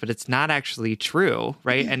ourselves, but it's not actually true,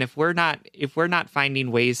 right? And if we're not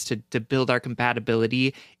finding ways to build our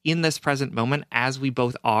compatibility in this present moment as we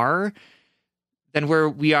both are, then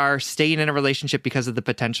we are staying in a relationship because of the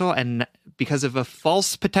potential and because of a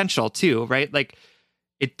false potential too, right? Like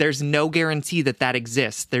there's no guarantee that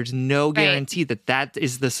exists. There's no guarantee that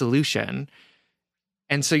is the solution.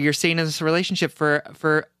 And so you're staying in this relationship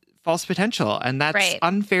for false potential, and that's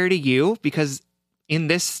unfair to you, because in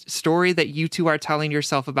this story that you two are telling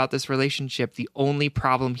yourself about this relationship, the only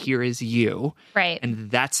problem here is you. Right.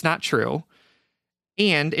 And that's not true.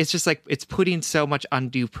 And it's just like, it's putting so much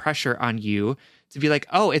undue pressure on you to be like,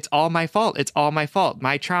 oh, it's all my fault. It's all my fault.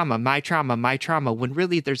 My trauma, my trauma, my trauma. When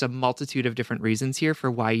really there's a multitude of different reasons here for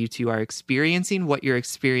why you two are experiencing what you're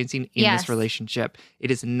experiencing in this relationship.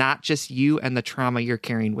 It is not just you and the trauma you're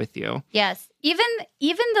carrying with you. Yes. Even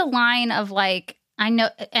the line of like, I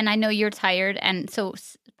know you're tired, and so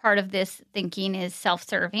part of this thinking is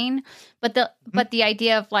self-serving, but the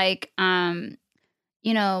idea of like, sometimes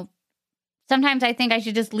I think I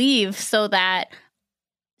should just leave so that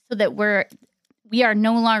we are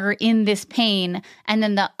no longer in this pain, and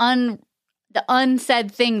then the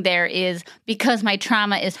unsaid thing there is because my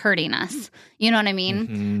trauma is hurting us. You know what I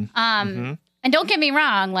mean? And don't get me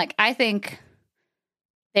wrong, like I think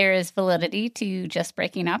there is validity to just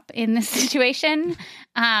breaking up in this situation.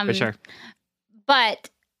 For sure. But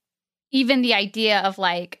even the idea of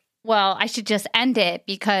like, well, I should just end it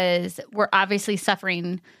because we're obviously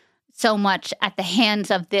suffering so much at the hands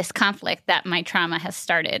of this conflict that my trauma has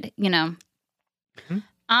started,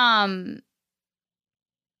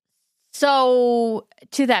 So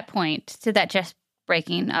to that point, to that just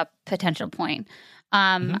breaking up potential point,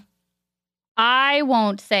 I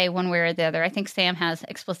won't say one way or the other. I think Sam has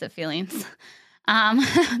explicit feelings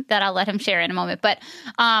that I'll let him share in a moment. But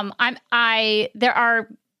there are,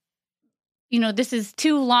 this is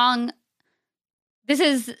too long.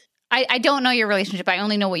 I don't know your relationship. I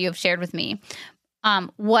only know what you have shared with me.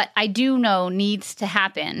 What I do know needs to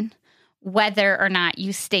happen, whether or not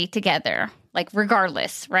you stay together, like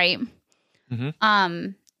regardless, right?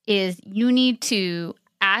 Is you need to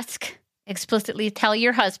explicitly tell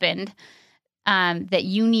your husband that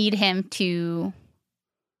you need him to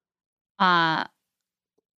love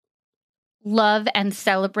and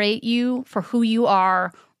celebrate you for who you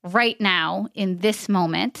are right now in this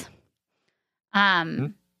moment,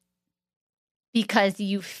 because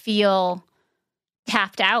you feel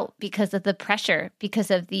tapped out because of the pressure,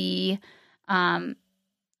 because of the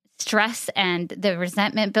stress and the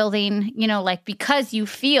resentment building, because you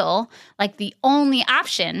feel like the only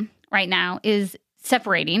option right now is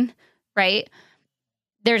separating. Right?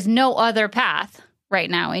 There's no other path right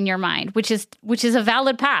now in your mind, which is a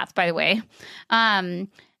valid path, by the way.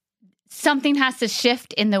 something has to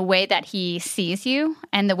shift in the way that he sees you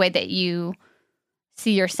and the way that you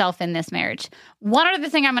see yourself in this marriage. One other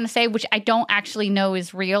thing I'm going to say, which I don't actually know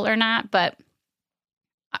is real or not, but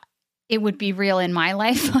it would be real in my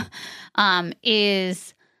life,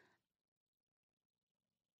 is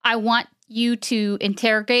I want you to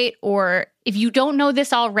interrogate, or if you don't know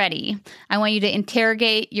this already, I want you to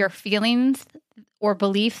interrogate your feelings or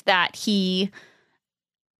belief that he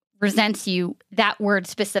resents you, that word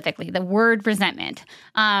specifically, the word resentment.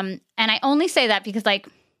 And I only say that because, like,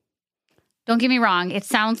 don't get me wrong, it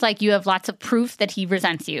sounds like you have lots of proof that he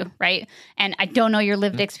resents you, right? And I don't know your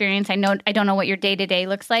lived experience. I don't know what your day-to-day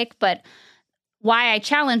looks like, but why I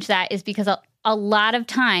challenge that is because a lot of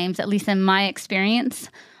times, at least in my experience,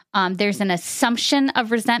 there's an assumption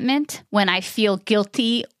of resentment when I feel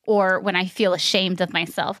guilty or when I feel ashamed of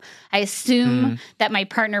myself. I assume that my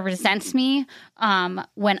partner resents me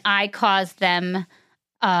when I cause them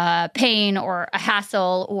pain or a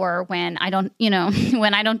hassle, or when I don't,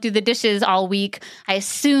 when I don't do the dishes all week. I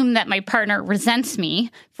assume that my partner resents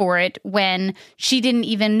me for it when she didn't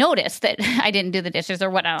even notice that I didn't do the dishes or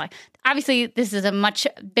whatnot. Obviously, this is a much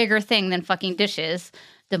bigger thing than fucking dishes,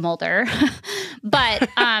 DeMulder. But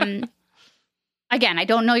again, I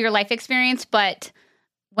don't know your life experience, but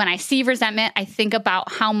when I see resentment, I think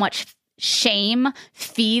about how much shame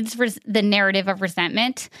feeds the narrative of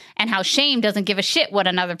resentment, and how shame doesn't give a shit what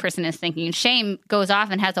another person is thinking. Shame goes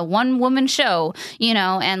off and has a one-woman show,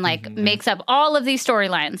 and makes up all of these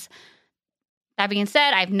storylines. That being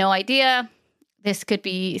said, I have no idea. This could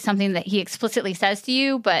be something that he explicitly says to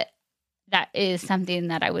you, but that is something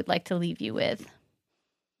that I would like to leave you with.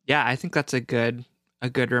 Yeah, I think that's a good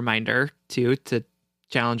reminder too, to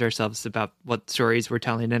challenge ourselves about what stories we're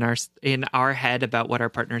telling in our head about what our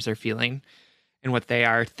partners are feeling and what they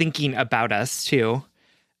are thinking about us too.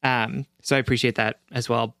 So I appreciate that as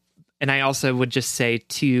well. And I also would just say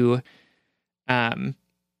too, that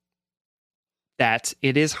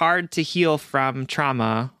it is hard to heal from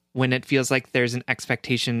trauma when it feels like there's an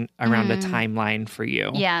expectation around a timeline for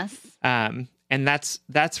you. Yes. And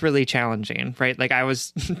that's really challenging, right? Like, I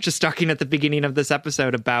was just talking at the beginning of this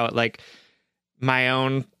episode about like my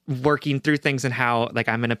own working through things and how like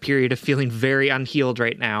I'm in a period of feeling very unhealed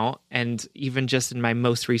right now. And even just in my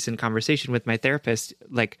most recent conversation with my therapist,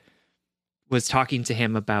 like, was talking to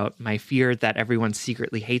him about my fear that everyone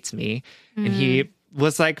secretly hates me. And he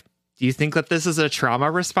was like, do you think that this is a trauma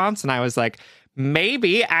response? And I was like,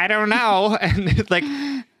 maybe, I don't know. And like,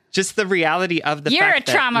 just the reality of the fact that... You're a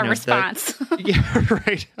trauma response. Yeah,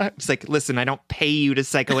 right. I was like, listen, I don't pay you to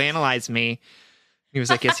psychoanalyze me. He was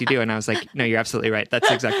like, yes, you do. And I was like, no, you're absolutely right. That's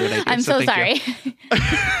exactly what I do. I'm so sorry.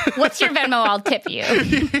 What's your Venmo? I'll tip you.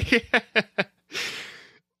 Yeah.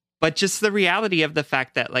 But just the reality of the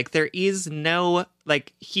fact that like there is no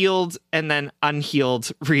like healed and then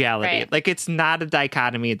unhealed reality. Right. Like, it's not a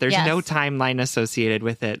dichotomy. There's no timeline associated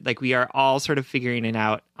with it. Like, we are all sort of figuring it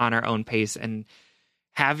out on our own pace, and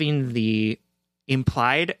having the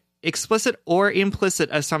implied, explicit or implicit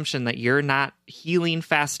assumption that you're not healing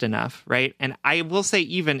fast enough, right? And I will say,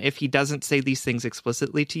 even if he doesn't say these things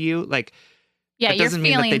explicitly to you, like, that doesn't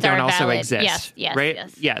mean that they don't also exist, right?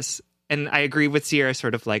 Yes. And I agree with Sierra,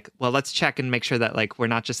 sort of like, well, let's check and make sure that like we're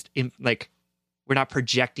not just we're not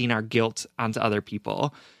projecting our guilt onto other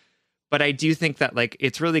people. But I do think that like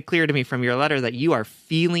it's really clear to me from your letter that you are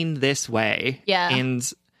feeling this way. Yeah. And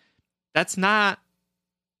that's not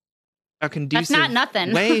a conducive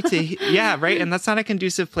way to yeah, right. And that's not a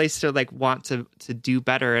conducive place to like want to do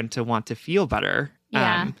better and to want to feel better.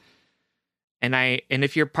 Yeah. And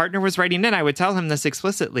if your partner was writing in, I would tell him this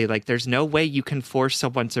explicitly. Like, there's no way you can force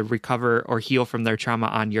someone to recover or heal from their trauma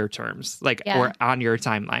on your terms, or on your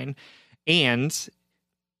timeline. And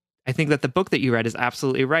I think that the book that you read is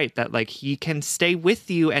absolutely right, that like he can stay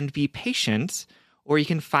with you and be patient, or he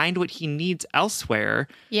can find what he needs elsewhere.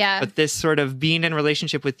 Yeah. But this sort of being in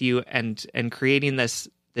relationship with you and creating this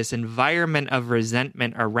environment of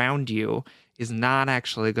resentment around you is not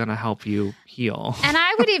actually going to help you heal. And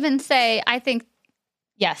I would even say, I think,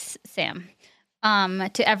 yes, Sam,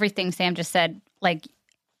 to everything Sam just said, like,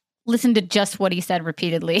 listen to just what he said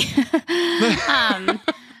repeatedly.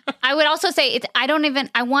 I would also say I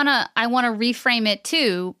want to reframe it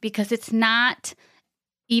too, because it's not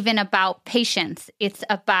even about patience. It's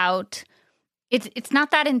about, it's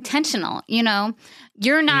not that intentional,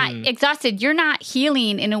 You're not exhausted. You're not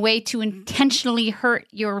healing in a way to intentionally hurt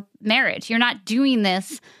your marriage. You're not doing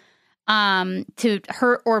this to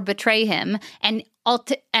hurt or betray him. And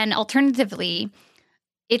alternatively,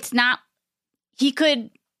 it's not, he could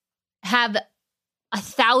have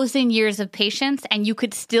 1,000 years of patience and you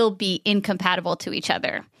could still be incompatible to each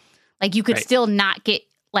other. Like you could Right. still not get,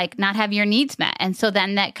 like not have your needs met. And so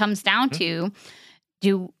then that comes down to,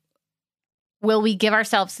 will we give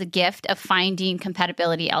ourselves the gift of finding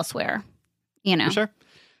compatibility elsewhere? You know? For sure.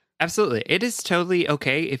 Absolutely. It is totally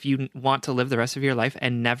okay if you want to live the rest of your life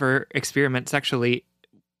and never experiment sexually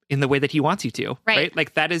in the way that he wants you to. Right.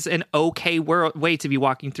 Like that is an okay way to be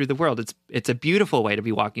walking through the world. It's a beautiful way to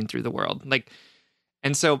be walking through the world. Like,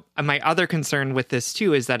 and so my other concern with this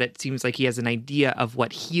too is that it seems like he has an idea of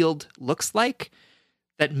what healed looks like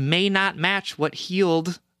that may not match what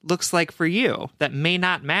healed looks like for you. That may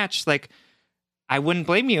not match. Like, I wouldn't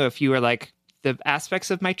blame you if you were like, the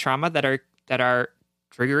aspects of my trauma that are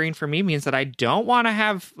triggering for me means that I don't want to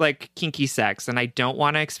have like kinky sex and I don't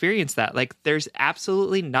want to experience that. Like, there's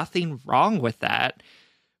absolutely nothing wrong with that.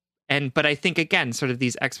 But I think, again, sort of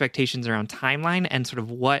these expectations around timeline and sort of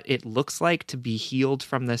what it looks like to be healed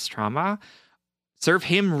from this trauma serve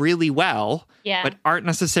him really well, but aren't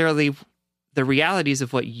necessarily the realities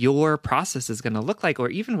of what your process is going to look like, or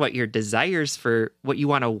even what your desires for what you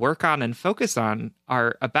want to work on and focus on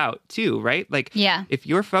are about too, right? Like, if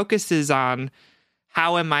your focus is on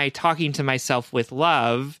how am I talking to myself with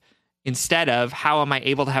love instead of how am I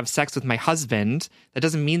able to have sex with my husband, that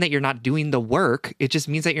doesn't mean that you're not doing the work. It just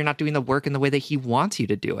means that you're not doing the work in the way that he wants you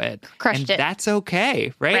to do it. Crushed it. That's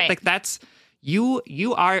okay, right? Like that's you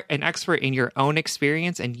are an expert in your own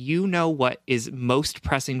experience, and you know what is most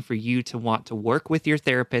pressing for you to want to work with your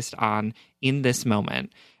therapist on in this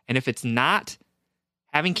moment. And if it's not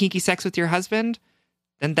having kinky sex with your husband,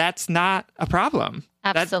 then that's not a problem.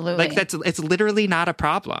 Absolutely. It's literally not a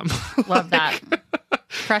problem. Love that.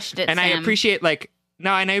 Crushed it, and Sam. I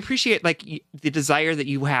appreciate the desire that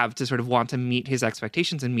you have to sort of want to meet his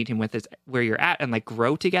expectations and meet him with where you're at and like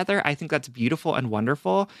grow together. I think that's beautiful and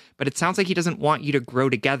wonderful, but it sounds like he doesn't want you to grow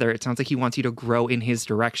together. It sounds like he wants you to grow in his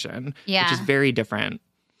direction, which is very different.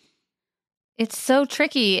 It's so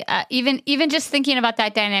tricky. Even just thinking about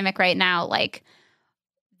that dynamic right now, like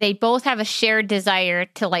they both have a shared desire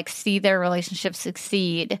to like see their relationship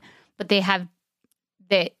succeed, but they have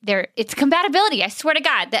it's compatibility. I swear to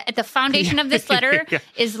God, that the foundation of this letter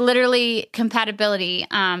is literally compatibility.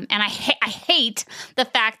 And I hate the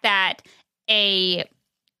fact that a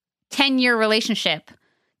 10-year relationship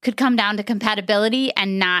could come down to compatibility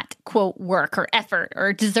and not, quote, work or effort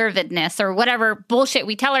or deservedness or whatever bullshit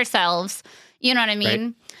we tell ourselves. You know what I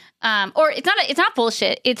mean? Right. Or it's not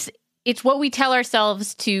bullshit. It's what we tell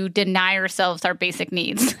ourselves to deny ourselves our basic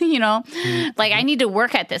needs. You know, like I need to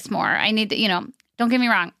work at this more. I need to, don't get me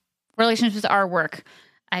wrong. Relationships are work.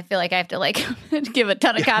 I feel like I have to like give a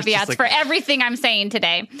ton of caveats for everything I'm saying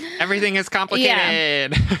today. Everything is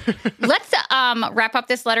complicated. Yeah. Let's wrap up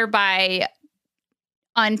this letter by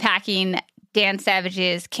unpacking Dan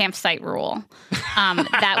Savage's campsite rule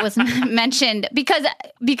that was mentioned because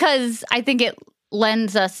I think it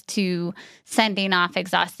lends us to sending off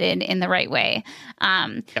exhausted in the right way.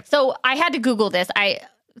 So I had to Google this.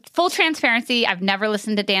 Full transparency, I've never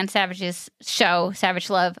listened to Dan Savage's show, Savage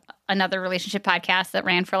Love, another relationship podcast that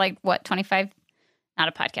ran for 25, not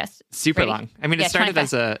a podcast. Super long. I mean, it started 25.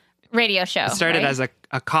 As a radio show. It started as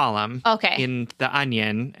a column in The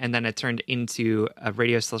Onion, and then it turned into a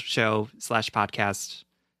radio show / podcast.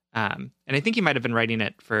 And I think he might have been writing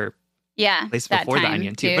it for at least before The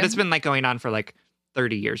Onion too. But it's been going on for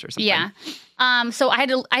 30 years or something. Yeah. So I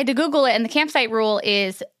had to Google it, and the campsite rule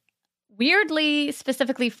is weirdly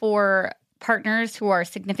specifically for partners who are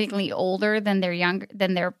significantly older than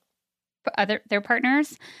their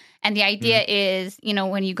partners. And the idea is,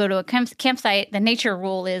 when you go to a campsite, the nature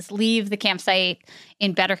rule is leave the campsite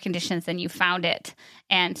in better conditions than you found it.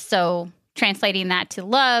 And so translating that to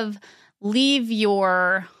love, leave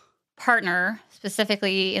your partner,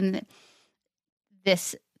 specifically in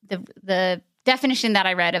the definition that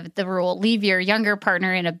I read of the rule, leave your younger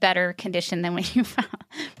partner in a better condition than when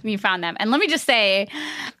you found them. And let me just say,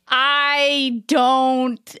 I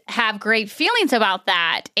don't have great feelings about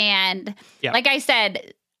that. And like I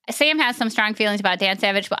said, Sam has some strong feelings about Dan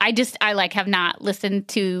Savage, but I have not listened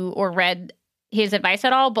to or read his advice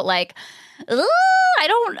at all. But I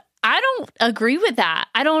don't agree with that.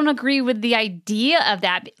 I don't agree with the idea of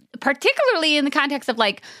that, particularly in the context of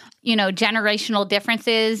generational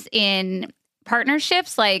differences in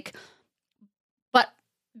partnerships, but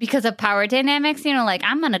because of power dynamics,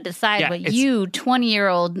 I'm going to decide what you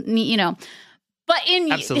 20-year-old, but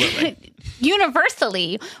absolutely.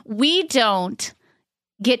 Universally, we don't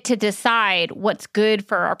get to decide what's good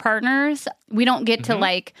for our partners. We don't get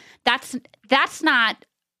to that's not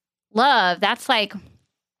love. That's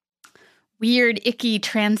weird, icky,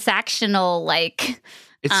 transactional,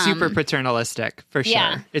 It's super paternalistic for sure.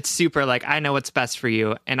 Yeah. It's super like, I know what's best for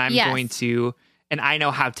you and I'm going to, and I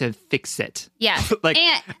know how to fix it. Yes. Like,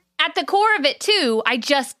 and at the core of it too, I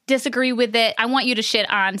just disagree with it. I want you to shit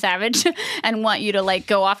on Savage and want you to like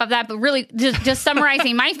go off of that. But really just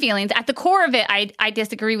summarizing my feelings, at the core of it, I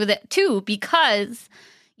disagree with it too, because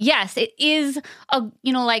yes, it is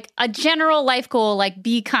like a general life goal, like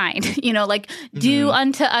be kind, like do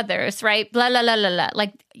unto others, right? Blah, blah, blah, blah, blah.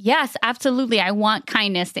 Like, yes, absolutely. I want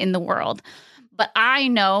kindness in the world. But I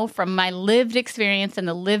know from my lived experience and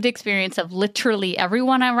the lived experience of literally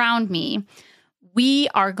everyone around me, we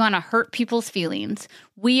are going to hurt people's feelings.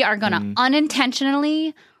 We are going to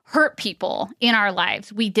unintentionally hurt people in our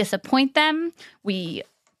lives. We disappoint them. We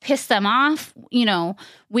piss them off.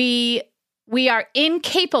 We are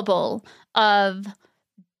incapable of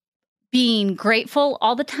being grateful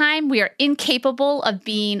all the time. We are incapable of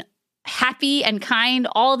being happy and kind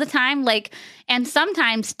all the time. And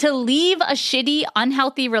sometimes to leave a shitty,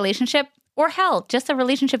 unhealthy relationship, or hell, just a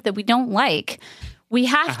relationship that we don't like, we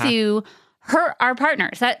have to hurt our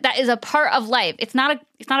partners. That is a part of life. It's not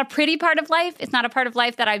a pretty part of life. It's not a part of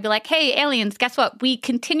life that I'd be like, hey, aliens, guess what? We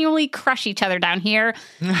continually crush each other down here.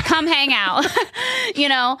 Come hang out.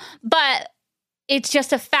 But it's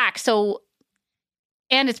just a fact. So,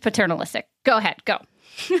 and it's paternalistic. Go ahead, go.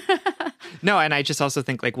 No, and I just also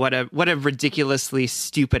think like what a ridiculously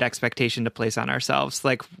stupid expectation to place on ourselves.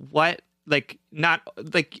 Like what? Like not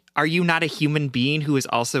like are you not a human being who is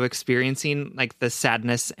also experiencing like the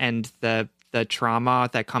sadness and the trauma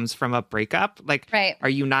that comes from a breakup? Like, right. Are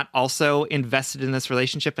you not also invested in this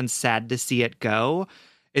relationship and sad to see it go?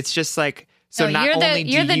 It's just like. So no, not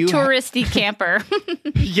you're the touristy camper.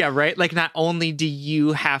 Yeah, right. Like not only do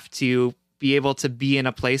you have to be able to be in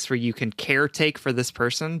a place where you can caretake for this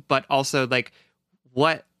person, but also like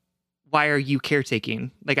why are you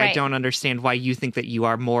caretaking? Like, right. I don't understand why you think that you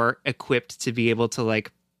are more equipped to be able to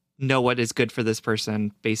like know what is good for this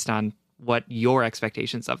person based on what your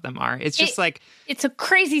expectations of them are. It's just it's a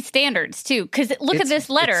crazy standards too. Cause look at this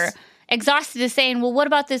letter. Exhausted is saying, well, what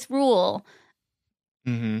about this rule?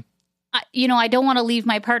 Mm-hmm. I don't want to leave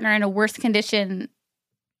my partner in a worse condition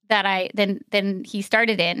than he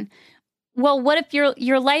started in. Well, what if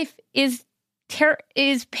your life is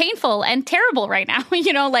painful and terrible right now?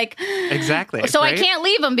 Exactly. So right? I can't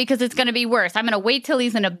leave him because it's going to be worse. I'm going to wait till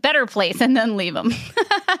he's in a better place and then leave him.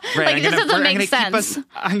 Right. This doesn't make sense.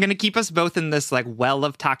 I'm going to keep us both in this like well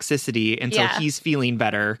of toxicity until he's feeling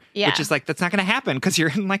better. Yeah. Which is like that's not going to happen because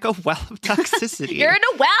you're in like a well of toxicity. You're in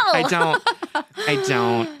a well. I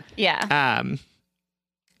don't. Yeah.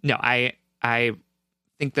 No, I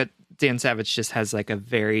think that Dan Savage just has like a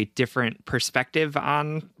very different perspective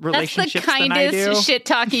on relationships than I do. That's the kindest shit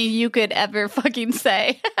talking you could ever fucking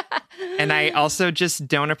say. And I also just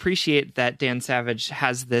don't appreciate that Dan Savage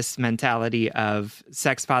has this mentality of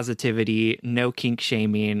sex positivity, no kink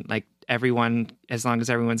shaming, like everyone, as long as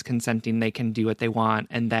everyone's consenting, they can do what they want.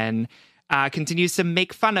 And then continues to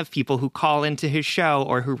make fun of people who call into his show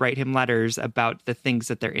or who write him letters about the things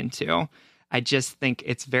that they're into. I just think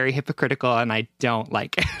it's very hypocritical and I don't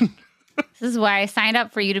like it. This is why I signed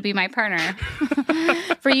up for you to be my partner.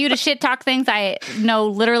 For you to shit talk things I know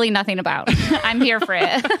literally nothing about. I'm here for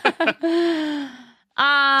it.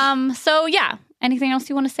 So yeah. Anything else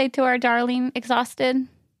you want to say to our darling Exhausted?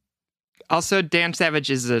 Also, Dan Savage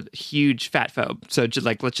is a huge fat phobe. So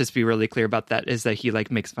let's just be really clear about that, is that he like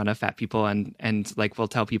makes fun of fat people and like will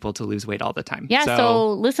tell people to lose weight all the time. Yeah,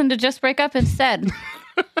 so listen to Just Break Up instead.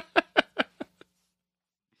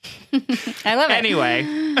 I love it.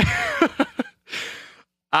 Anyway.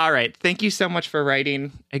 All right. Thank you so much for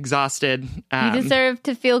writing Exhausted. You deserve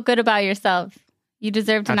to feel good about yourself. You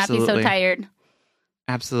deserve to not be so tired.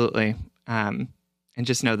 Absolutely. And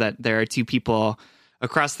just know that there are two people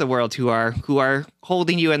across the world who are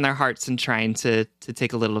holding you in their hearts and trying to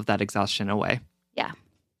take a little of that exhaustion away. Yeah.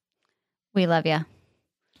 We love you.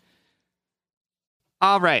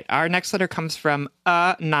 All right. Our next letter comes from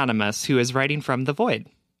Anonymous, who is writing from the void.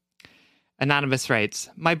 Anonymous writes,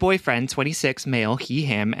 my boyfriend, 26, male, he,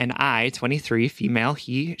 him, and I, 23, female,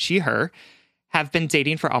 he, she, her, have been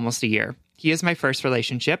dating for almost a year. He is my first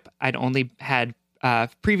relationship. I'd only had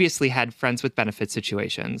previously had friends with benefit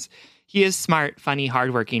situations. He is smart, funny,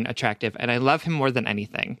 hardworking, attractive, and I love him more than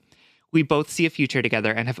anything. We both see a future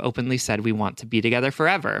together and have openly said we want to be together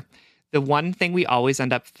forever. The one thing we always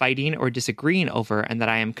end up fighting or disagreeing over and that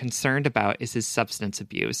I am concerned about is his substance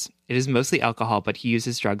abuse. It is mostly alcohol, but he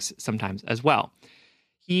uses drugs sometimes as well.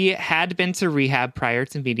 He had been to rehab prior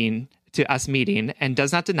to us meeting and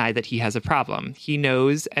does not deny that he has a problem. He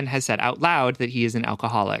knows and has said out loud that he is an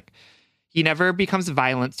alcoholic. He never becomes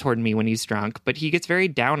violent toward me when he's drunk, but he gets very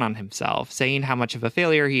down on himself, saying how much of a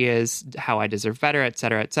failure he is, how I deserve better,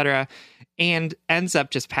 etc., and ends up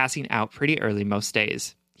just passing out pretty early most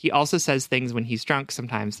days. He also says things when he's drunk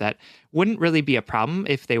sometimes that wouldn't really be a problem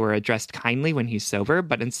if they were addressed kindly when he's sober,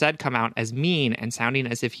 but instead come out as mean and sounding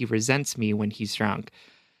as if he resents me when he's drunk.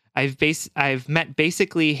 I've met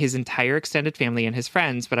basically his entire extended family and his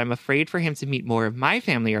friends, but I'm afraid for him to meet more of my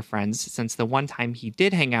family or friends since the one time he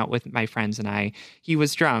did hang out with my friends and I, he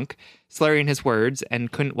was drunk, slurring his words,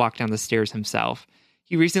 and couldn't walk down the stairs himself.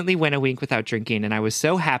 He recently went a week without drinking, and I was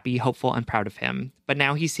so happy, hopeful, and proud of him, but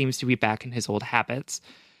now he seems to be back in his old habits.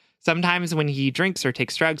 Sometimes when he drinks or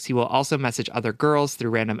takes drugs, he will also message other girls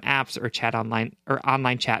through random apps or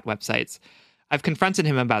online chat websites. I've confronted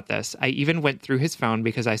him about this. I even went through his phone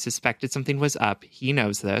because I suspected something was up. He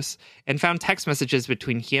knows this, and found text messages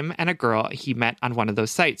between him and a girl he met on one of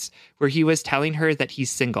those sites where he was telling her that he's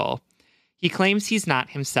single. He claims he's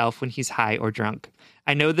not himself when he's high or drunk.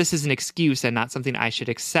 I know this is an excuse and not something I should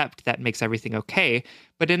accept that makes everything okay,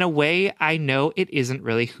 but in a way, I know it isn't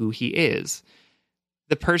really who he is.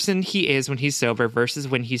 The person he is when he's sober versus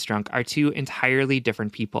when he's drunk are two entirely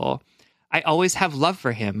different people. I always have love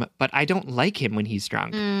for him, but I don't like him when he's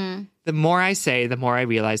drunk. The more I say, the more I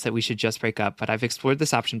realize that we should just break up. But I've explored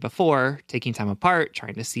this option before, taking time apart,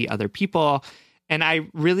 trying to see other people, and I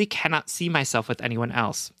really cannot see myself with anyone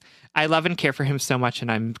else. I love and care for him so much, and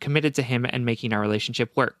I'm committed to him and making our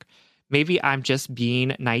relationship work. Maybe I'm just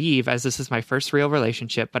being naive as this is my first real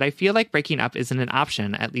relationship, but I feel like breaking up isn't an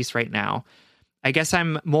option, at least right now. I guess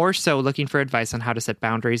I'm more so looking for advice on how to set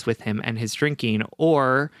boundaries with him and his drinking,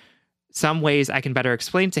 or some ways I can better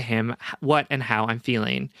explain to him what and how I'm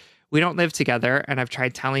feeling. We don't live together, and I've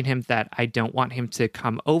tried telling him that I don't want him to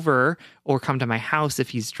come over or come to my house if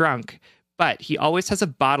he's drunk, but he always has a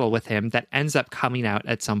bottle with him that ends up coming out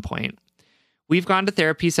at some point. We've gone to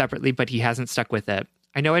therapy separately, but he hasn't stuck with it.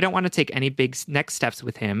 I know I don't want to take any big next steps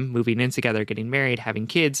with him, moving in together, getting married, having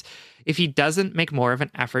kids, if he doesn't make more of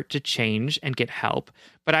an effort to change and get help,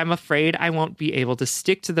 but I'm afraid I won't be able to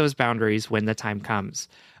stick to those boundaries when the time comes.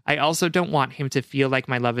 I also don't want him to feel like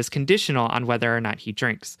my love is conditional on whether or not he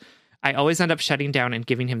drinks. I always end up shutting down and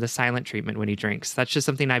giving him the silent treatment when he drinks. That's just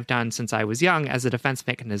something I've done since I was young as a defense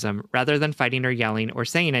mechanism. Rather than fighting or yelling or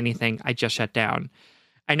saying anything, I just shut down.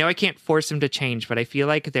 I know I can't force him to change, but I feel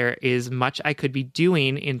like there is much I could be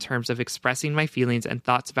doing in terms of expressing my feelings and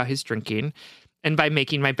thoughts about his drinking and by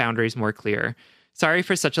making my boundaries more clear. Sorry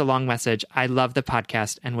for such a long message. I love the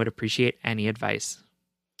podcast and would appreciate any advice.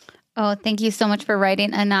 Oh, thank you so much for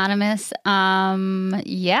writing, Anonymous.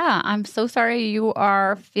 Yeah, I'm so sorry you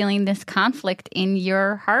are feeling this conflict in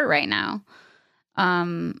your heart right now.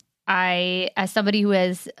 As somebody who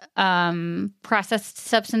has processed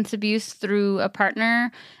substance abuse through a partner,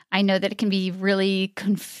 I know that it can be really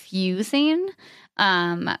confusing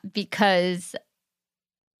because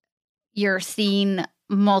you're seeing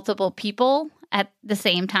multiple people at the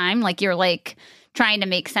same time. Like you're like trying to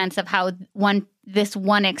make sense of how this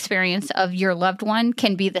one experience of your loved one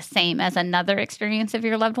can be the same as another experience of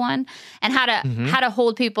your loved one, and how to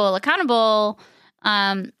hold people accountable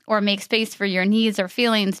or make space for your needs or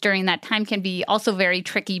feelings during that time can be also very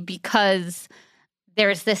tricky because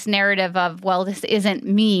there's this narrative of, well, this isn't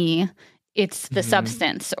me, it's the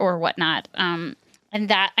substance or whatnot. And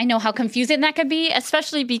that I know how confusing that could be,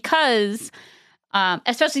 especially because of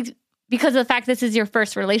the fact this is your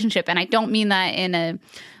first relationship. And I don't mean that in an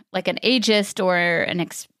ageist or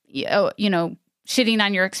shitting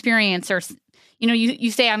on your experience, or,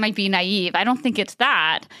 you say I might be naive. I don't think it's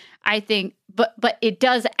that. I think, but it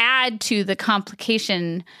does add to the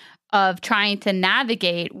complication of trying to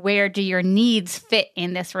navigate where do your needs fit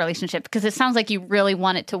in this relationship, because it sounds like you really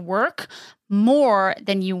want it to work more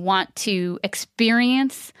than you want to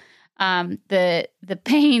experience the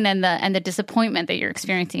pain and the disappointment that you're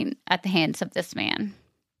experiencing at the hands of this man.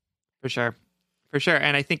 For sure.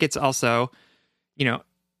 And I think it's also,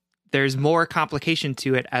 there's more complication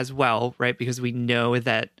to it as well, right? Because we know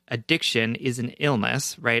that addiction is an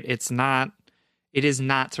illness, right? It is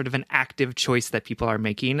not sort of an active choice that people are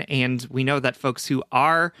making. And we know that folks who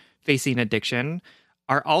are facing addiction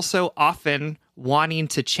are also often wanting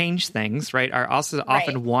to change things, right? Are also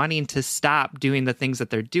often wanting to stop doing the things that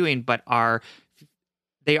they're doing, but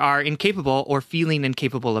they are incapable or feeling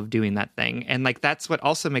incapable of doing that thing. And that's what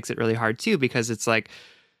also makes it really hard too, because it's like,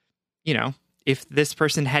 if this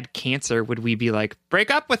person had cancer, would we be like,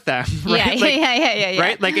 break up with them? Right? Yeah.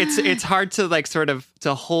 Right? It's hard to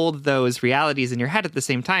to hold those realities in your head at the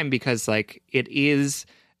same time, because it is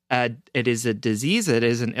a disease, it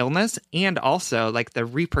is an illness, and also the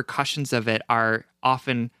repercussions of it are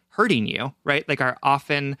often hurting you, right? Like are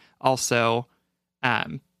often also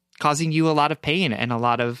causing you a lot of pain and a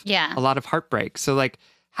lot of heartbreak. So like,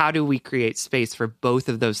 how do we create space for both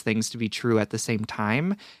of those things to be true at the same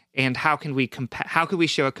time? And how can we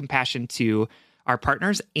show a compassion to our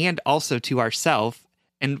partners and also to ourselves?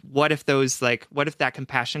 And what if that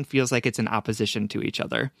compassion feels like it's in opposition to each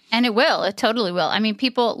other? And it totally will. I mean,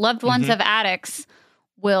 loved ones of addicts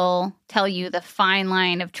will tell you the fine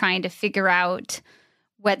line of trying to figure out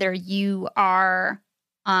whether you are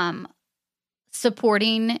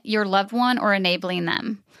supporting your loved one or enabling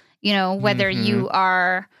them. You know, whether you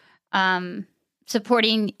are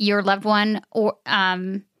supporting your loved one or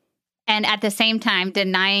and at the same time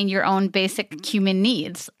denying your own basic human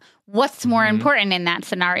needs. What's more important in that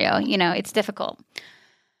scenario? You know, it's difficult.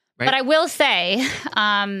 Right. But I will say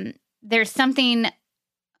there's something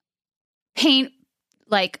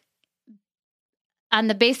like on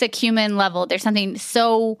the basic human level, there's something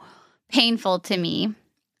so painful to me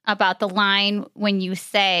about the line when you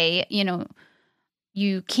say, you know,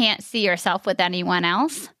 you can't see yourself with anyone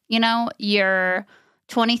else. You know, you're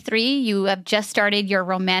 23, you have just started your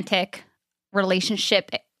romantic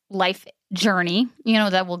relationship life journey, you know,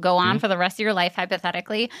 that will go on for the rest of your life,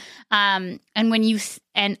 hypothetically. And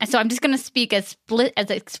so I'm just going to speak as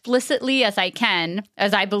explicitly as I can,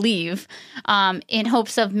 as I believe, in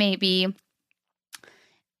hopes of maybe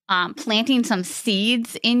planting some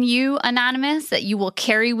seeds in you, Anonymous, that you will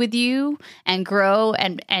carry with you and grow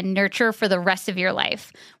and nurture for the rest of your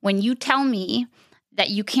life. When you tell me that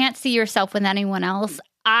you can't see yourself with anyone else,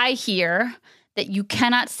 I hear that you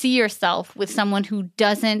cannot see yourself with someone who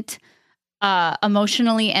doesn't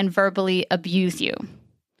emotionally and verbally abuse you.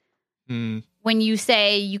 When you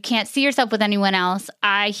say you can't see yourself with anyone else,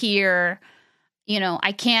 I hear, you know,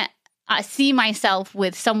 I can't see myself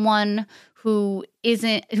with someone who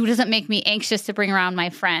doesn't make me anxious to bring around my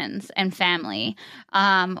friends and family,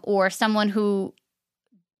 or someone who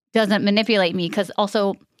doesn't manipulate me. Because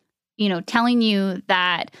also, you know, telling you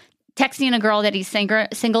that texting a girl that he's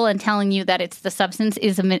single and telling you that it's the substance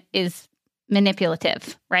is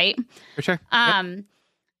manipulative, right? For sure.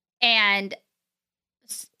 And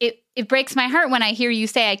it breaks my heart when I hear you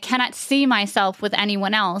say I cannot see myself with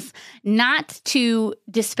anyone else, not to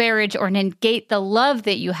disparage or negate the love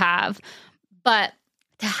that you have, but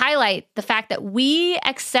to highlight the fact that we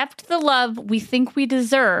accept the love we think we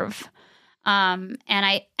deserve. And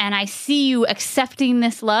I see you accepting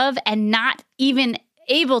this love and not even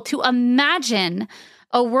able to imagine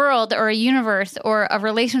a world or a universe or a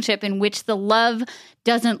relationship in which the love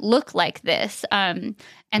doesn't look like this. And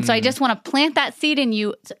so I just want to plant that seed in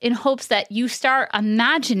you in hopes that you start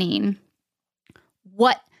imagining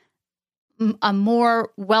what a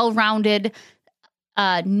more well-rounded,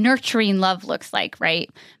 nurturing love looks like, right?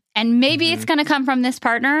 And maybe it's going to come from this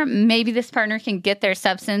partner. Maybe this partner can get their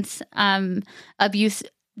substance abuse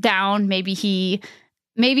down. Maybe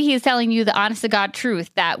he's telling you the honest to God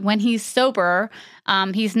truth that when he's sober,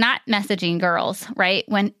 he's not messaging girls, right?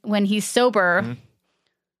 When he's sober,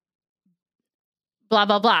 blah,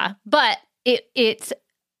 blah, blah. But it's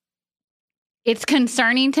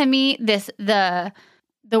concerning to me, the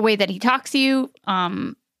way that he talks to you,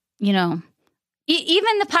 you know,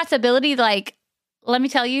 even the possibility, like, let me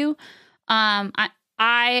tell you,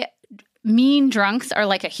 mean drunks are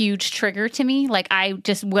like a huge trigger to me. Like I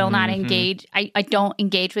just will not engage. I don't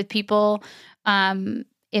engage with people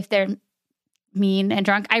if they're mean and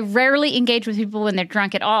drunk. I rarely engage with people when they're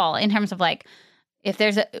drunk at all, in terms of like, if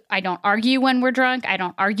there's I don't argue when we're drunk. I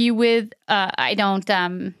don't argue with, I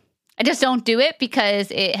just don't do it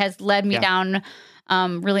because it has led me down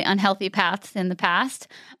really unhealthy paths in the past.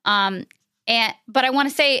 But I want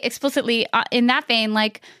to say explicitly in that vein,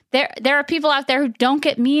 like there are people out there who don't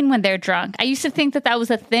get mean when they're drunk. I used to think that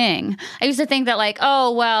was a thing. I used to think that like,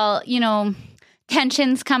 oh, well, you know,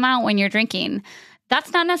 tensions come out when you're drinking.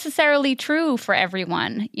 That's not necessarily true for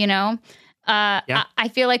everyone, you know? I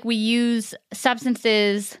feel like we use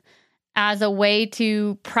substances as a way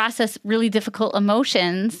to process really difficult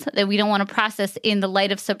emotions that we don't want to process in the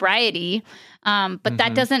light of sobriety. But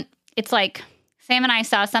that doesn't, it's like Sam and I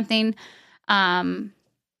saw something on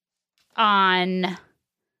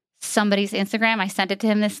somebody's Instagram. I sent it to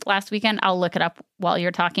him this last weekend. I'll look it up while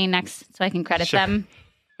you're talking next so I can credit them.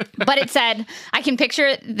 But it said, I can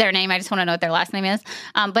picture their name. I just want to know what their last name is.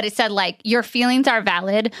 But it said like, your feelings are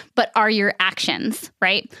valid, but are your actions,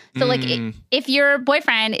 right? So like if your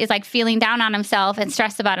boyfriend is like feeling down on himself and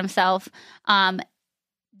stressed about himself,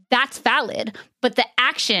 that's valid. But the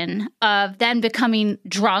action of then becoming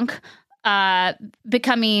drunk,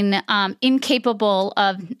 becoming incapable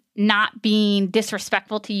of not being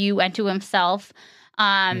disrespectful to you and to himself,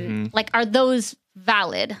 Like, are those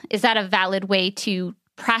valid? Is that a valid way to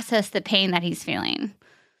process the pain that he's feeling?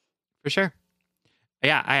 For sure.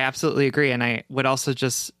 Yeah, I absolutely agree. And I would also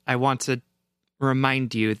I want to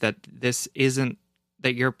remind you that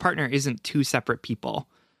that your partner isn't two separate people.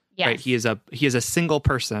 Yes. Right? He is a single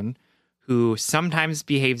person who sometimes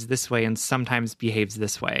behaves this way and sometimes behaves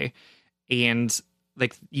this way. And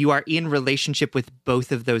like, you are in relationship with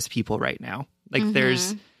both of those people right now. Like,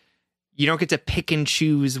 you don't get to pick and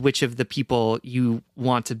choose which of the people you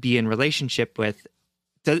want to be in relationship with.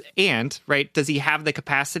 Does he have the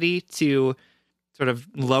capacity to sort of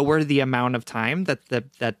lower the amount of time that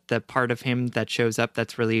the part of him that shows up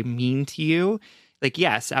that's really mean to you? Like,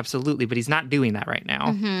 yes, absolutely. But he's not doing that right now.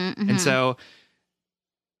 And so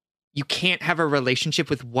you can't have a relationship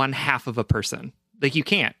with one half of a person. Like, you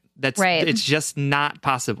can't. It's just not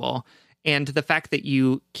possible. And the fact that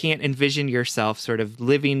you can't envision yourself sort of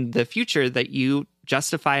living the future that you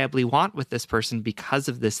justifiably want with this person because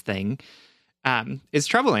of this thing is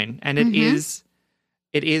troubling. And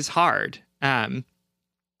it is hard.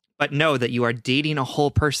 But know that you are dating a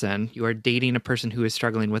whole person. You are dating a person who is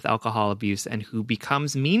struggling with alcohol abuse and who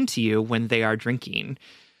becomes mean to you when they are drinking.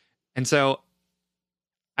 And so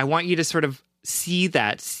I want you to sort of see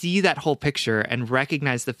that whole picture and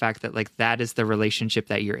recognize the fact that, like, that is the relationship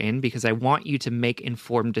that you're in, because I want you to make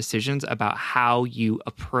informed decisions about how you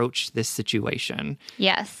approach this situation.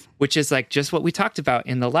 Yes. Which is like just what we talked about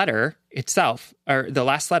in the letter itself, or the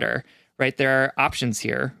last letter, right? There are options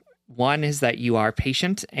here. One is that you are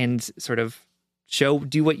patient and sort of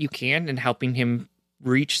do what you can in helping him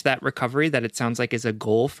reach that recovery that it sounds like is a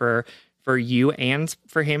goal for you and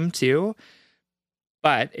for him too.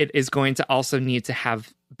 But it is going to also need to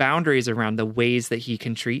have boundaries around the ways that he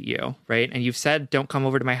can treat you, right? And you've said, don't come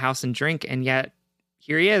over to my house and drink. And yet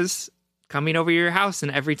here he is coming over your house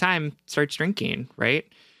and every time starts drinking, right?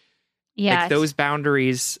 Yeah. Like, those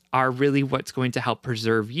boundaries are really what's going to help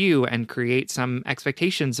preserve you and create some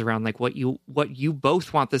expectations around like what you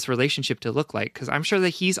both want this relationship to look like. Because I'm sure that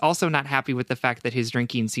he's also not happy with the fact that his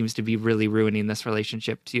drinking seems to be really ruining this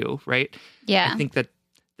relationship too, right? Yeah. I think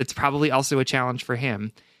that's probably also a challenge for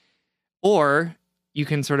him. Or you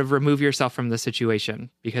can sort of remove yourself from the situation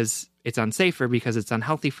because it's unsafe or because it's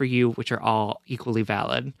unhealthy for you, which are all equally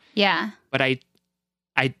valid. Yeah. But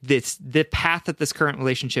the path that this current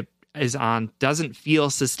relationship is on doesn't feel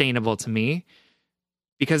sustainable to me,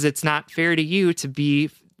 because it's not fair to you to be,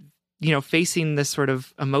 facing this sort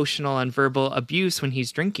of emotional and verbal abuse when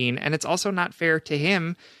he's drinking. And it's also not fair to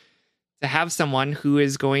him to have someone who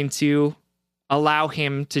is going to allow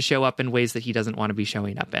him to show up in ways that he doesn't want to be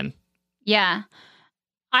showing up in. Yeah.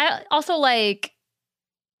 I also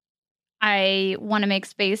I want to make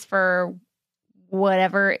space for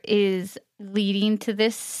whatever is leading to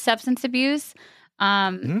this substance abuse.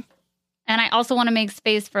 And I also want to make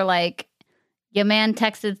space for, like, your man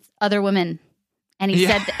texted other women and he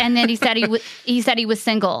said he said he was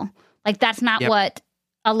single. Like, that's not what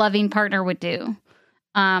a loving partner would do.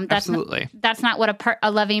 Absolutely. That's not what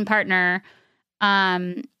a loving partner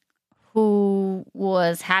who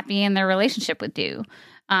was happy in their relationship would do.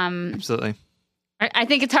 Absolutely. I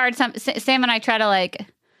think it's hard. Sam and I try to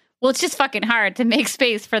it's just fucking hard to make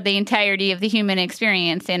space for the entirety of the human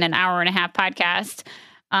experience in an hour and a half podcast.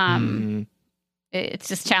 It's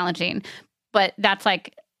just challenging, but that's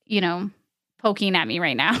poking at me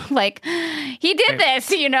right now. Like, he did this,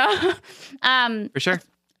 For sure.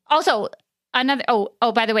 Also, another,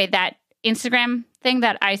 by the way, that Instagram thing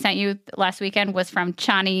that I sent you last weekend was from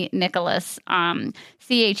Chani Nicholas,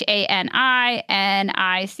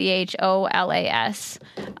 ChaniNicholas.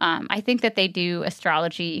 I think that they do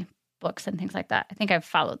astrology books and things like that. I think I've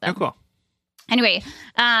followed them. Oh, cool. Anyway,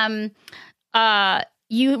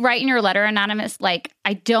 you write in your letter, Anonymous, like,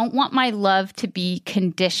 I don't want my love to be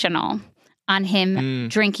conditional on him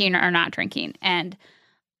drinking or not drinking. And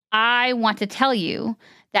I want to tell you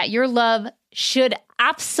that your love should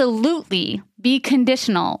absolutely be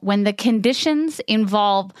conditional when the conditions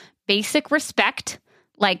involve basic respect,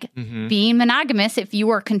 like being monogamous if you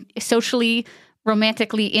are socially,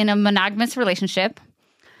 romantically in a monogamous relationship,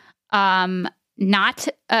 not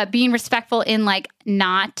being respectful in, like,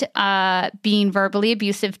 not being verbally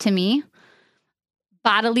abusive to me,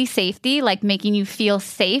 bodily safety, like making you feel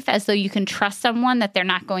safe as though you can trust someone that they're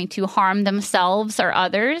not going to harm themselves or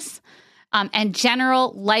others. And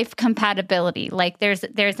general life compatibility. Like, there's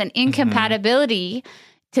an incompatibility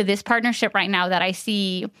to this partnership right now that I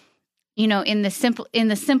see, in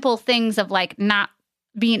the simple things of, like, not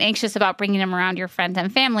being anxious about bringing him around your friends and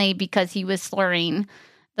family because he was slurring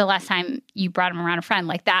the last time you brought him around a friend,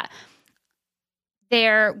 like that.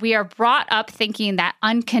 we are brought up thinking that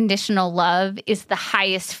unconditional love is the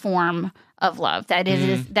highest form of love, that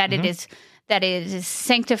it is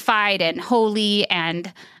sanctified and holy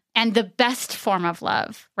and the best form of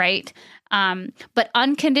love, right? But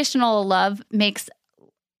unconditional love makes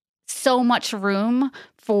so much room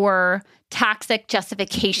for toxic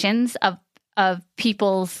justifications of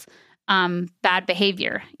people's bad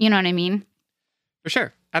behavior. You know what I mean? For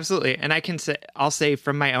sure. Absolutely. And I'll say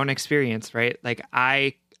from my own experience, right? Like,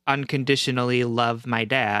 I unconditionally love my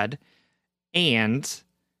dad, and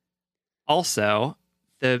also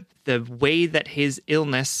the way that his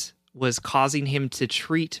illness was causing him to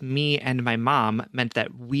treat me and my mom meant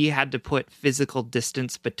that we had to put physical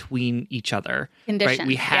distance between each other. Conditions. Right?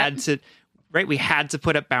 We had to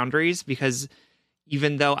put up boundaries, because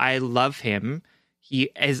even though I love him,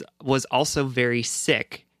 was also very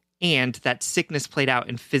sick. And that sickness played out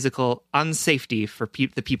in physical unsafety for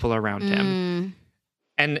the people around him.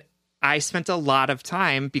 And I spent a lot of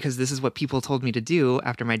time, because this is what people told me to do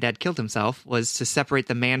after my dad killed himself, was to separate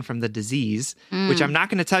the man from the disease, which I'm not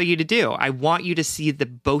going to tell you to do. I want you to see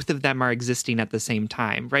that both of them are existing at the same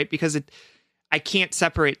time, right? Because I can't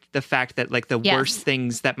separate the fact that, like, the worst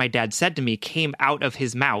things that my dad said to me came out of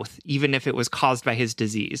his mouth, even if it was caused by his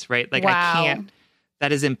disease, right? Like, I can't,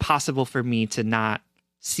 that is impossible for me to not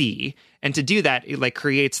see. And to do that, it, like,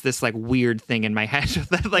 creates this, like, weird thing in my head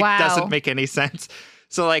that, like, doesn't make any sense.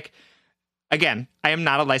 So, like, again, I am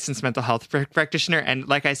not a licensed mental health practitioner. And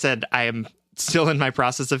like I said, I am still in my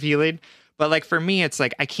process of healing. But, like, for me, it's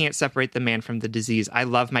like, I can't separate the man from the disease. I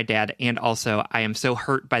love my dad. And also, I am so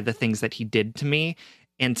hurt by the things that he did to me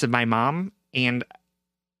and to my mom. And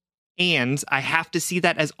I have to see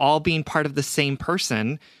that as all being part of the same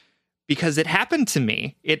person, because it happened to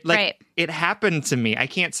me. It happened to me. I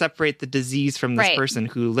can't separate the disease from this person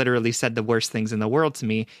who literally said the worst things in the world to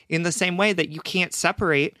me, in the same way that you can't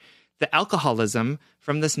separate the alcoholism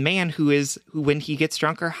from this man who, when he gets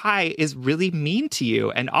drunk or high, is really mean to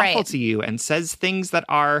you and awful to you and says things that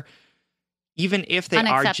are, even if they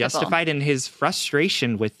are justified in his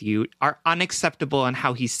frustration with you, are unacceptable in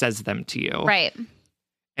how he says them to you. Right.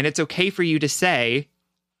 And it's okay for you to say,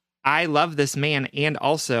 I love this man, and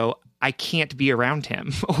also I can't be around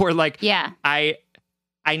him. Or, like,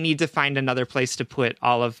 I need to find another place to put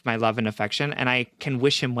all of my love and affection, and I can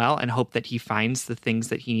wish him well and hope that he finds the things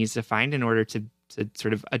that he needs to find in order to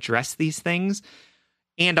sort of address these things.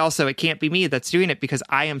 And also, it can't be me that's doing it, because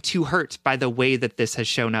I am too hurt by the way that this has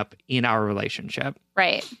shown up in our relationship.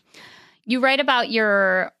 Right. You write about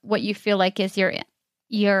what you feel like is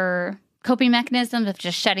your coping mechanisms of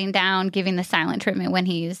just shutting down, giving the silent treatment when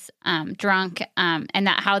he's drunk, and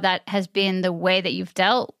how that has been the way that you've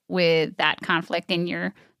dealt with that conflict in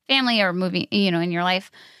your family or moving, in your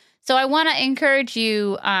life. So I want to encourage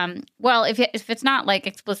you. Well, if it's not, like,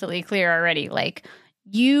 explicitly clear already, like,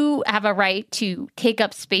 you have a right to take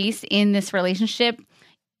up space in this relationship,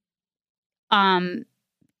 even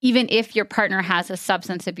if your partner has a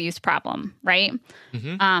substance abuse problem, right?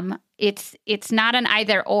 Mm-hmm. It's not an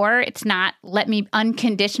either or. It's not, let me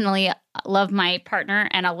unconditionally love my partner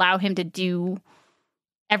and allow him to do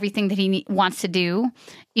everything that he wants to do.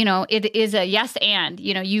 It is a yes and.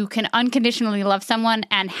 You can unconditionally love someone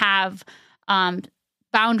and have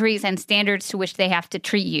boundaries and standards to which they have to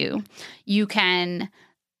treat you. You can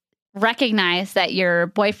recognize that your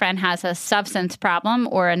boyfriend has a substance problem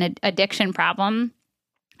or an addiction problem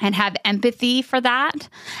and have empathy for that,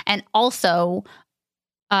 and also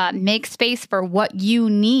make space for what you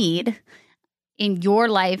need in your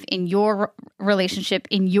life, in your relationship,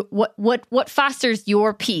 in your what fosters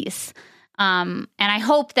your peace. And I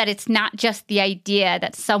hope that it's not just the idea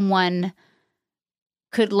that someone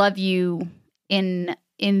could love you in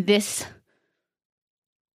this,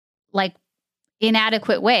 like,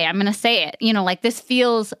 inadequate way. I'm going to say it.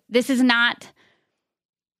 This is not.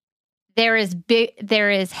 There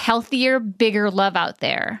is healthier, bigger love out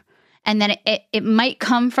there. And then it might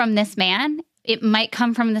come from this man. It might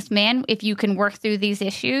come from this man if you can work through these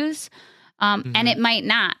issues. And it might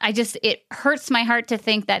not. It hurts my heart to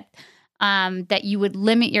think that you would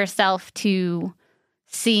limit yourself to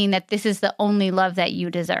seeing that this is the only love that you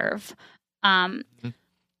deserve.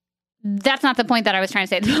 That's not the point that I was trying to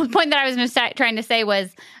say. The point that I was trying to say was,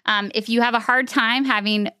 if you have a hard time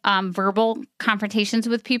having verbal confrontations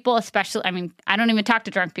with people, especially, I don't even talk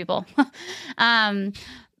to drunk people,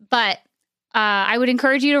 but I would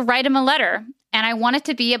encourage you to write him a letter. And I want it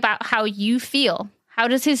to be about how you feel. How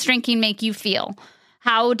does his drinking make you feel?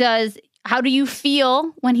 How do you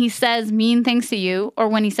feel when he says mean things to you, or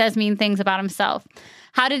when he says mean things about himself?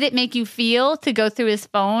 How did it make you feel to go through his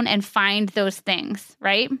phone and find those things,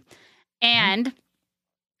 right? And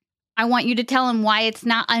I want you to tell him why it's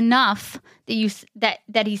not enough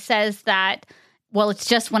that he says that, well, it's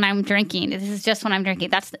just when I'm drinking. This is just when I'm drinking.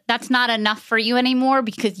 That's not enough for you anymore,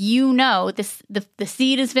 because you know the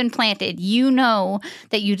seed has been planted. You know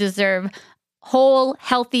that you deserve whole,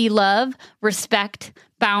 healthy love, respect,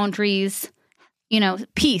 boundaries,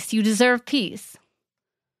 peace. You deserve peace.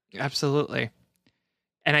 Absolutely.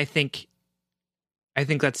 And I think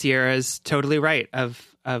that Sierra is totally right of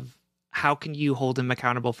how can you hold him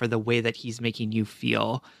accountable for the way that he's making you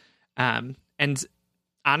feel? And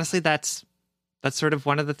honestly, that's sort of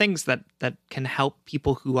one of the things that can help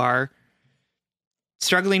people who are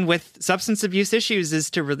struggling with substance abuse issues, is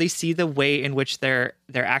to really see the way in which their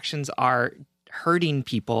actions are hurting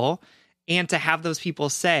people, and to have those people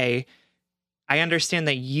say, I understand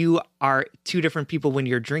that you are two different people when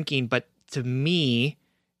you're drinking, but to me,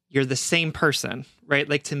 you're the same person, right?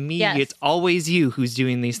 Like, to me, yes. It's always you who's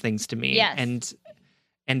doing these things to me. Yes.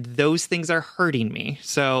 And those things are hurting me.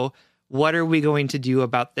 So what are we going to do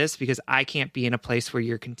about this? Because I can't be in a place where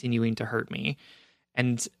you're continuing to hurt me.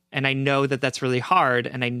 And I know that that's really hard.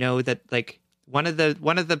 And I know that, like, one of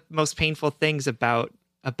the most painful things about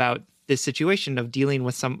this situation of dealing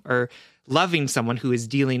with or loving someone who is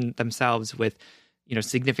dealing themselves with,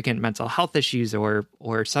 significant mental health issues or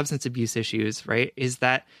substance abuse issues, right, is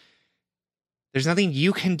that there's nothing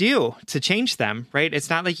you can do to change them, right? It's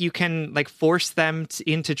not like you can, like, force them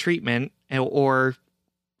into treatment or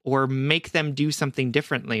make them do something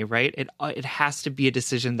differently, right? It has to be a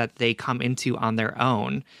decision that they come into on their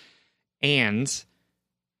own. And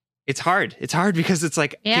it's hard. It's hard because it's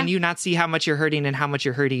like, Can you not see how much you're hurting and how much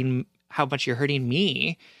you're hurting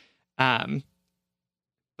me?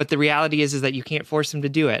 But the reality is that you can't force him to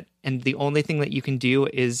do it. And the only thing that you can do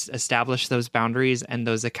is establish those boundaries and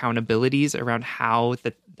those accountabilities around how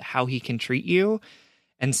he can treat you,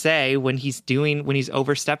 and say when he's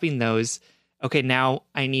overstepping those, okay, now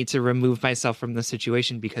I need to remove myself from the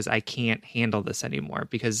situation because I can't handle this anymore.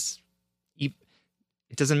 Because it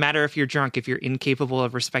doesn't matter if you're drunk, if you're incapable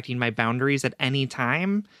of respecting my boundaries at any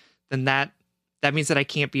time, then that means that I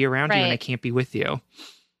can't be around you and I can't be with you.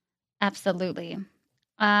 Absolutely.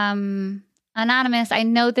 Anonymous, I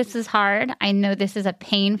know this is hard. I know this is a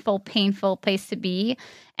painful place to be.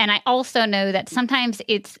 And I also know that sometimes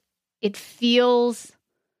it feels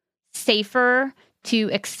safer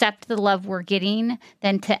to accept the love we're getting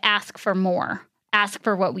than to ask for more, ask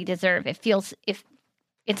for what we deserve. If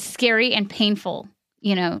it's scary and painful,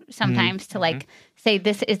 sometimes to like say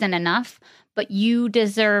this isn't enough, but you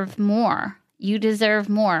deserve more. You deserve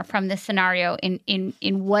more from this scenario in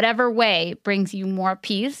whatever way brings you more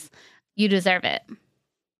peace. You deserve it.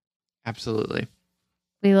 Absolutely.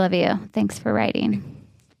 We love you. Thanks for writing.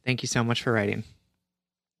 Thank you so much for writing.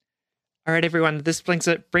 All right, everyone. This brings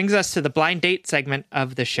us to the blind date segment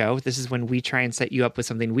of the show. This is when we try and set you up with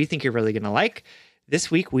something we think you're really going to like.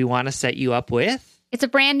 This week, we want to set you up with... It's a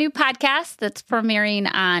brand new podcast that's premiering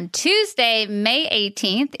on Tuesday, May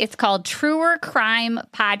 18th. It's called Truer Crime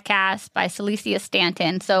Podcast by Celicia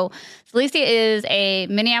Stanton. So Celicia is a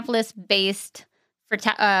Minneapolis-based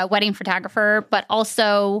wedding photographer, but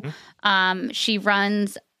also she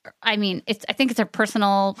runs, I think it's a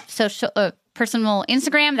personal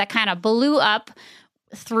Instagram that kind of blew up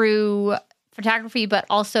through photography, but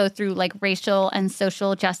also through like racial and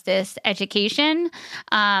social justice education.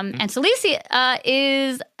 And Celicia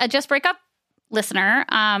is a Just Break Up listener.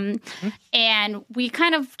 And we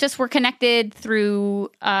kind of just were connected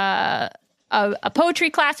through a poetry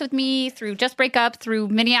class with me, through Just Break Up, through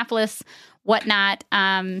Minneapolis, whatnot.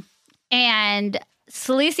 And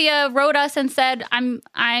Celicia wrote us and said, I'm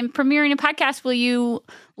premiering a podcast. Will you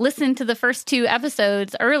listen to the first 2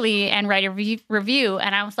 episodes early and write a review?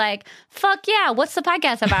 And I was like, fuck yeah. What's the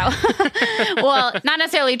podcast about? Well, not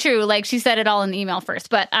necessarily true. Like, she said it all in the email first.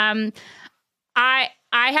 But I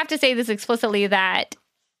have to say this explicitly, that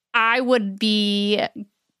I would be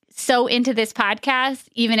so into this podcast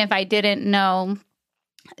even if I didn't know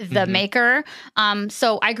the maker.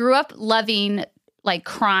 So I grew up loving like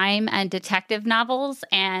crime and detective novels,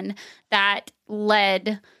 and that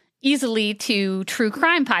led easily to true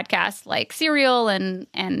crime podcasts like Serial and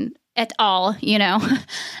et al.,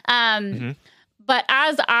 But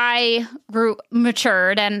as I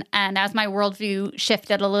matured and as my worldview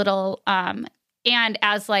shifted a little, and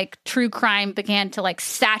as like true crime began to like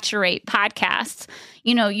saturate podcasts,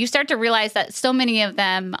 you start to realize that so many of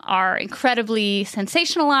them are incredibly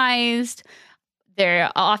sensationalized. They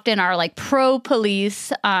often are like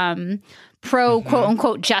pro-police, pro quote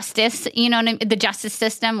unquote justice, the justice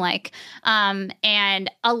system,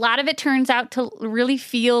 and a lot of it turns out to really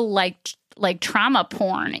feel like like trauma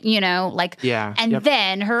porn, Yeah. and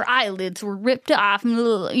then her eyelids were ripped off,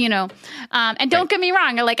 and don't get me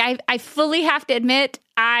wrong, like I fully have to admit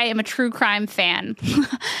I am a true crime fan.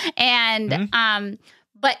 And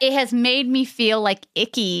but it has made me feel like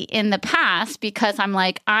icky in the past because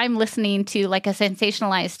I'm listening to like a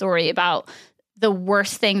sensationalized story about the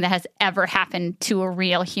worst thing that has ever happened to a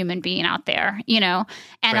real human being out there, and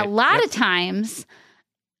Right. a lot of times,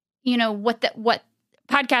 what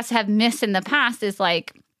podcasts have missed in the past is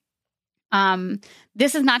like,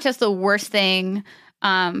 this is not just the worst thing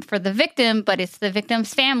for the victim, but it's the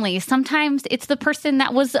victim's family. Sometimes it's the person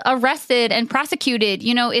that was arrested and prosecuted.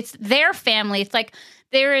 It's their family. It's like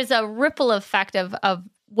there is a ripple effect of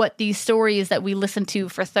what these stories that we listen to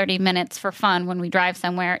for 30 minutes for fun when we drive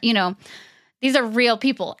somewhere, these are real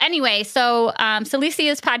people. Anyway, so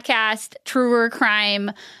Silesia's podcast, Truer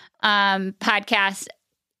Crime podcast,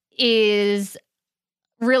 is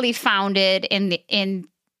really founded in the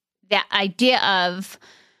idea of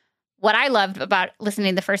what I loved about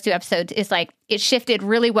listening to the first 2 episodes is like it shifted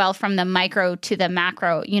really well from the micro to the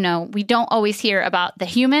macro. We don't always hear about the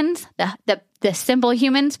humans, the simple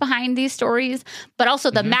humans behind these stories, but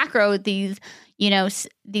also the macro, these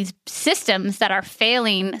systems that are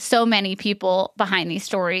failing so many people behind these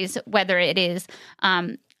stories, whether it is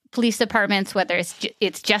police departments, whether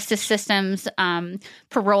it's justice systems,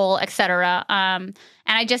 parole, etc. And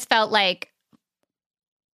I just felt like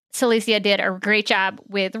Silesia did a great job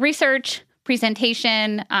with research,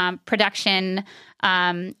 presentation, production.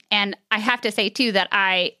 And I have to say, too, that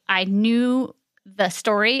I knew the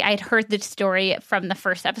story. I had heard the story from the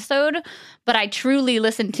first episode, but I truly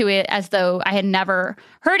listened to it as though I had never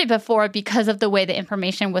heard it before because of the way the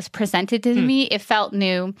information was presented to me. It felt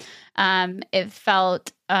new. It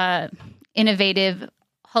felt innovative,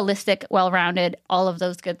 holistic, well-rounded, all of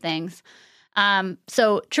those good things.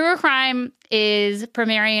 So Truer Crime is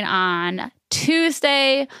premiering on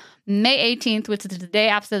Tuesday, May 18th, which is the day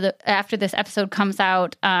after this episode comes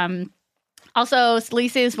out. Also,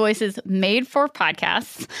 Silesia's voice is made for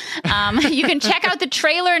podcasts. You can check out the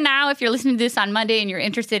trailer now if you're listening to this on Monday and you're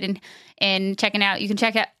interested in checking out. You can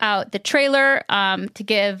check out the trailer to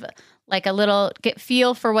give like a little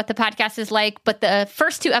feel for what the podcast is like. But the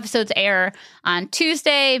first 2 episodes air on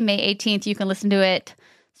Tuesday, May 18th. You can listen to it.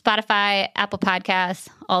 Spotify, Apple Podcasts,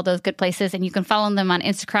 all those good places. And you can follow them on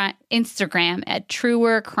Instagram at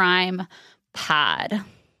Truer Crime Pod.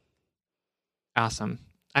 Awesome.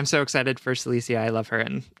 I'm so excited for Silesia. I love her.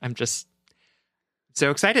 And I'm just so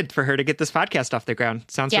excited for her to get this podcast off the ground.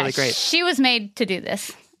 Sounds really great. She was made to do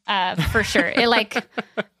this for sure.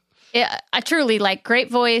 I truly like great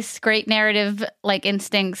voice, great narrative, like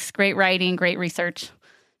instincts, great writing, great research.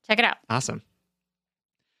 Check it out. Awesome.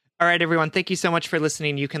 All right, everyone. Thank you so much for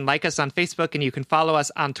listening. You can like us on Facebook and you can follow us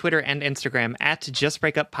on Twitter and Instagram at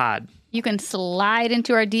JustBreakUpPod. You can slide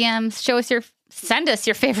into our DMs, send us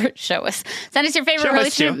your favorite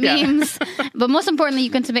relationship memes. But most importantly,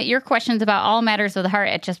 you can submit your questions about all matters of the heart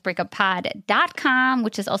at justbreakuppod.com,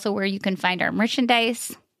 which is also where you can find our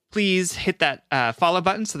merchandise. Please hit that follow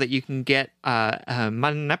button so that you can get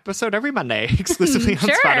an episode every Monday exclusively on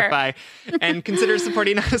Spotify. And consider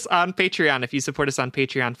supporting us on Patreon. If you support us on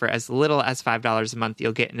Patreon for as little as $5 a month,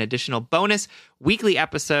 you'll get an additional bonus weekly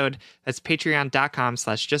episode. That's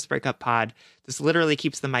patreon.com/justbreakuppod. This literally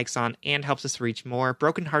keeps the mics on and helps us reach more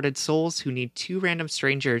brokenhearted souls who need 2 random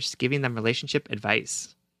strangers giving them relationship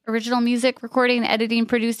advice. Original music, recording, editing,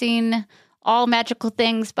 producing, all magical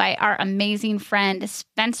things by our amazing friend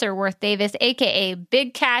Spencer Worth Davis, aka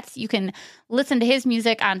Big Cats. You can listen to his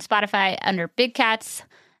music on Spotify under Big Cats.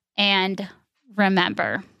 And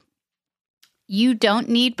remember, you don't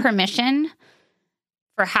need permission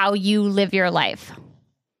for how you live your life,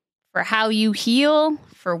 for how you heal,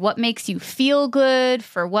 for what makes you feel good,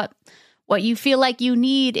 for what you feel like you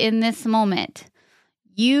need in this moment.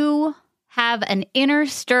 You have an inner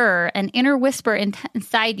stir, an inner whisper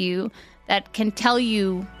inside you that can tell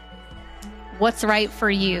you what's right for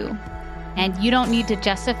you. And you don't need to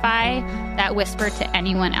justify that whisper to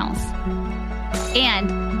anyone else.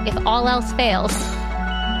 And if all else fails,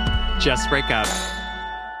 just break up.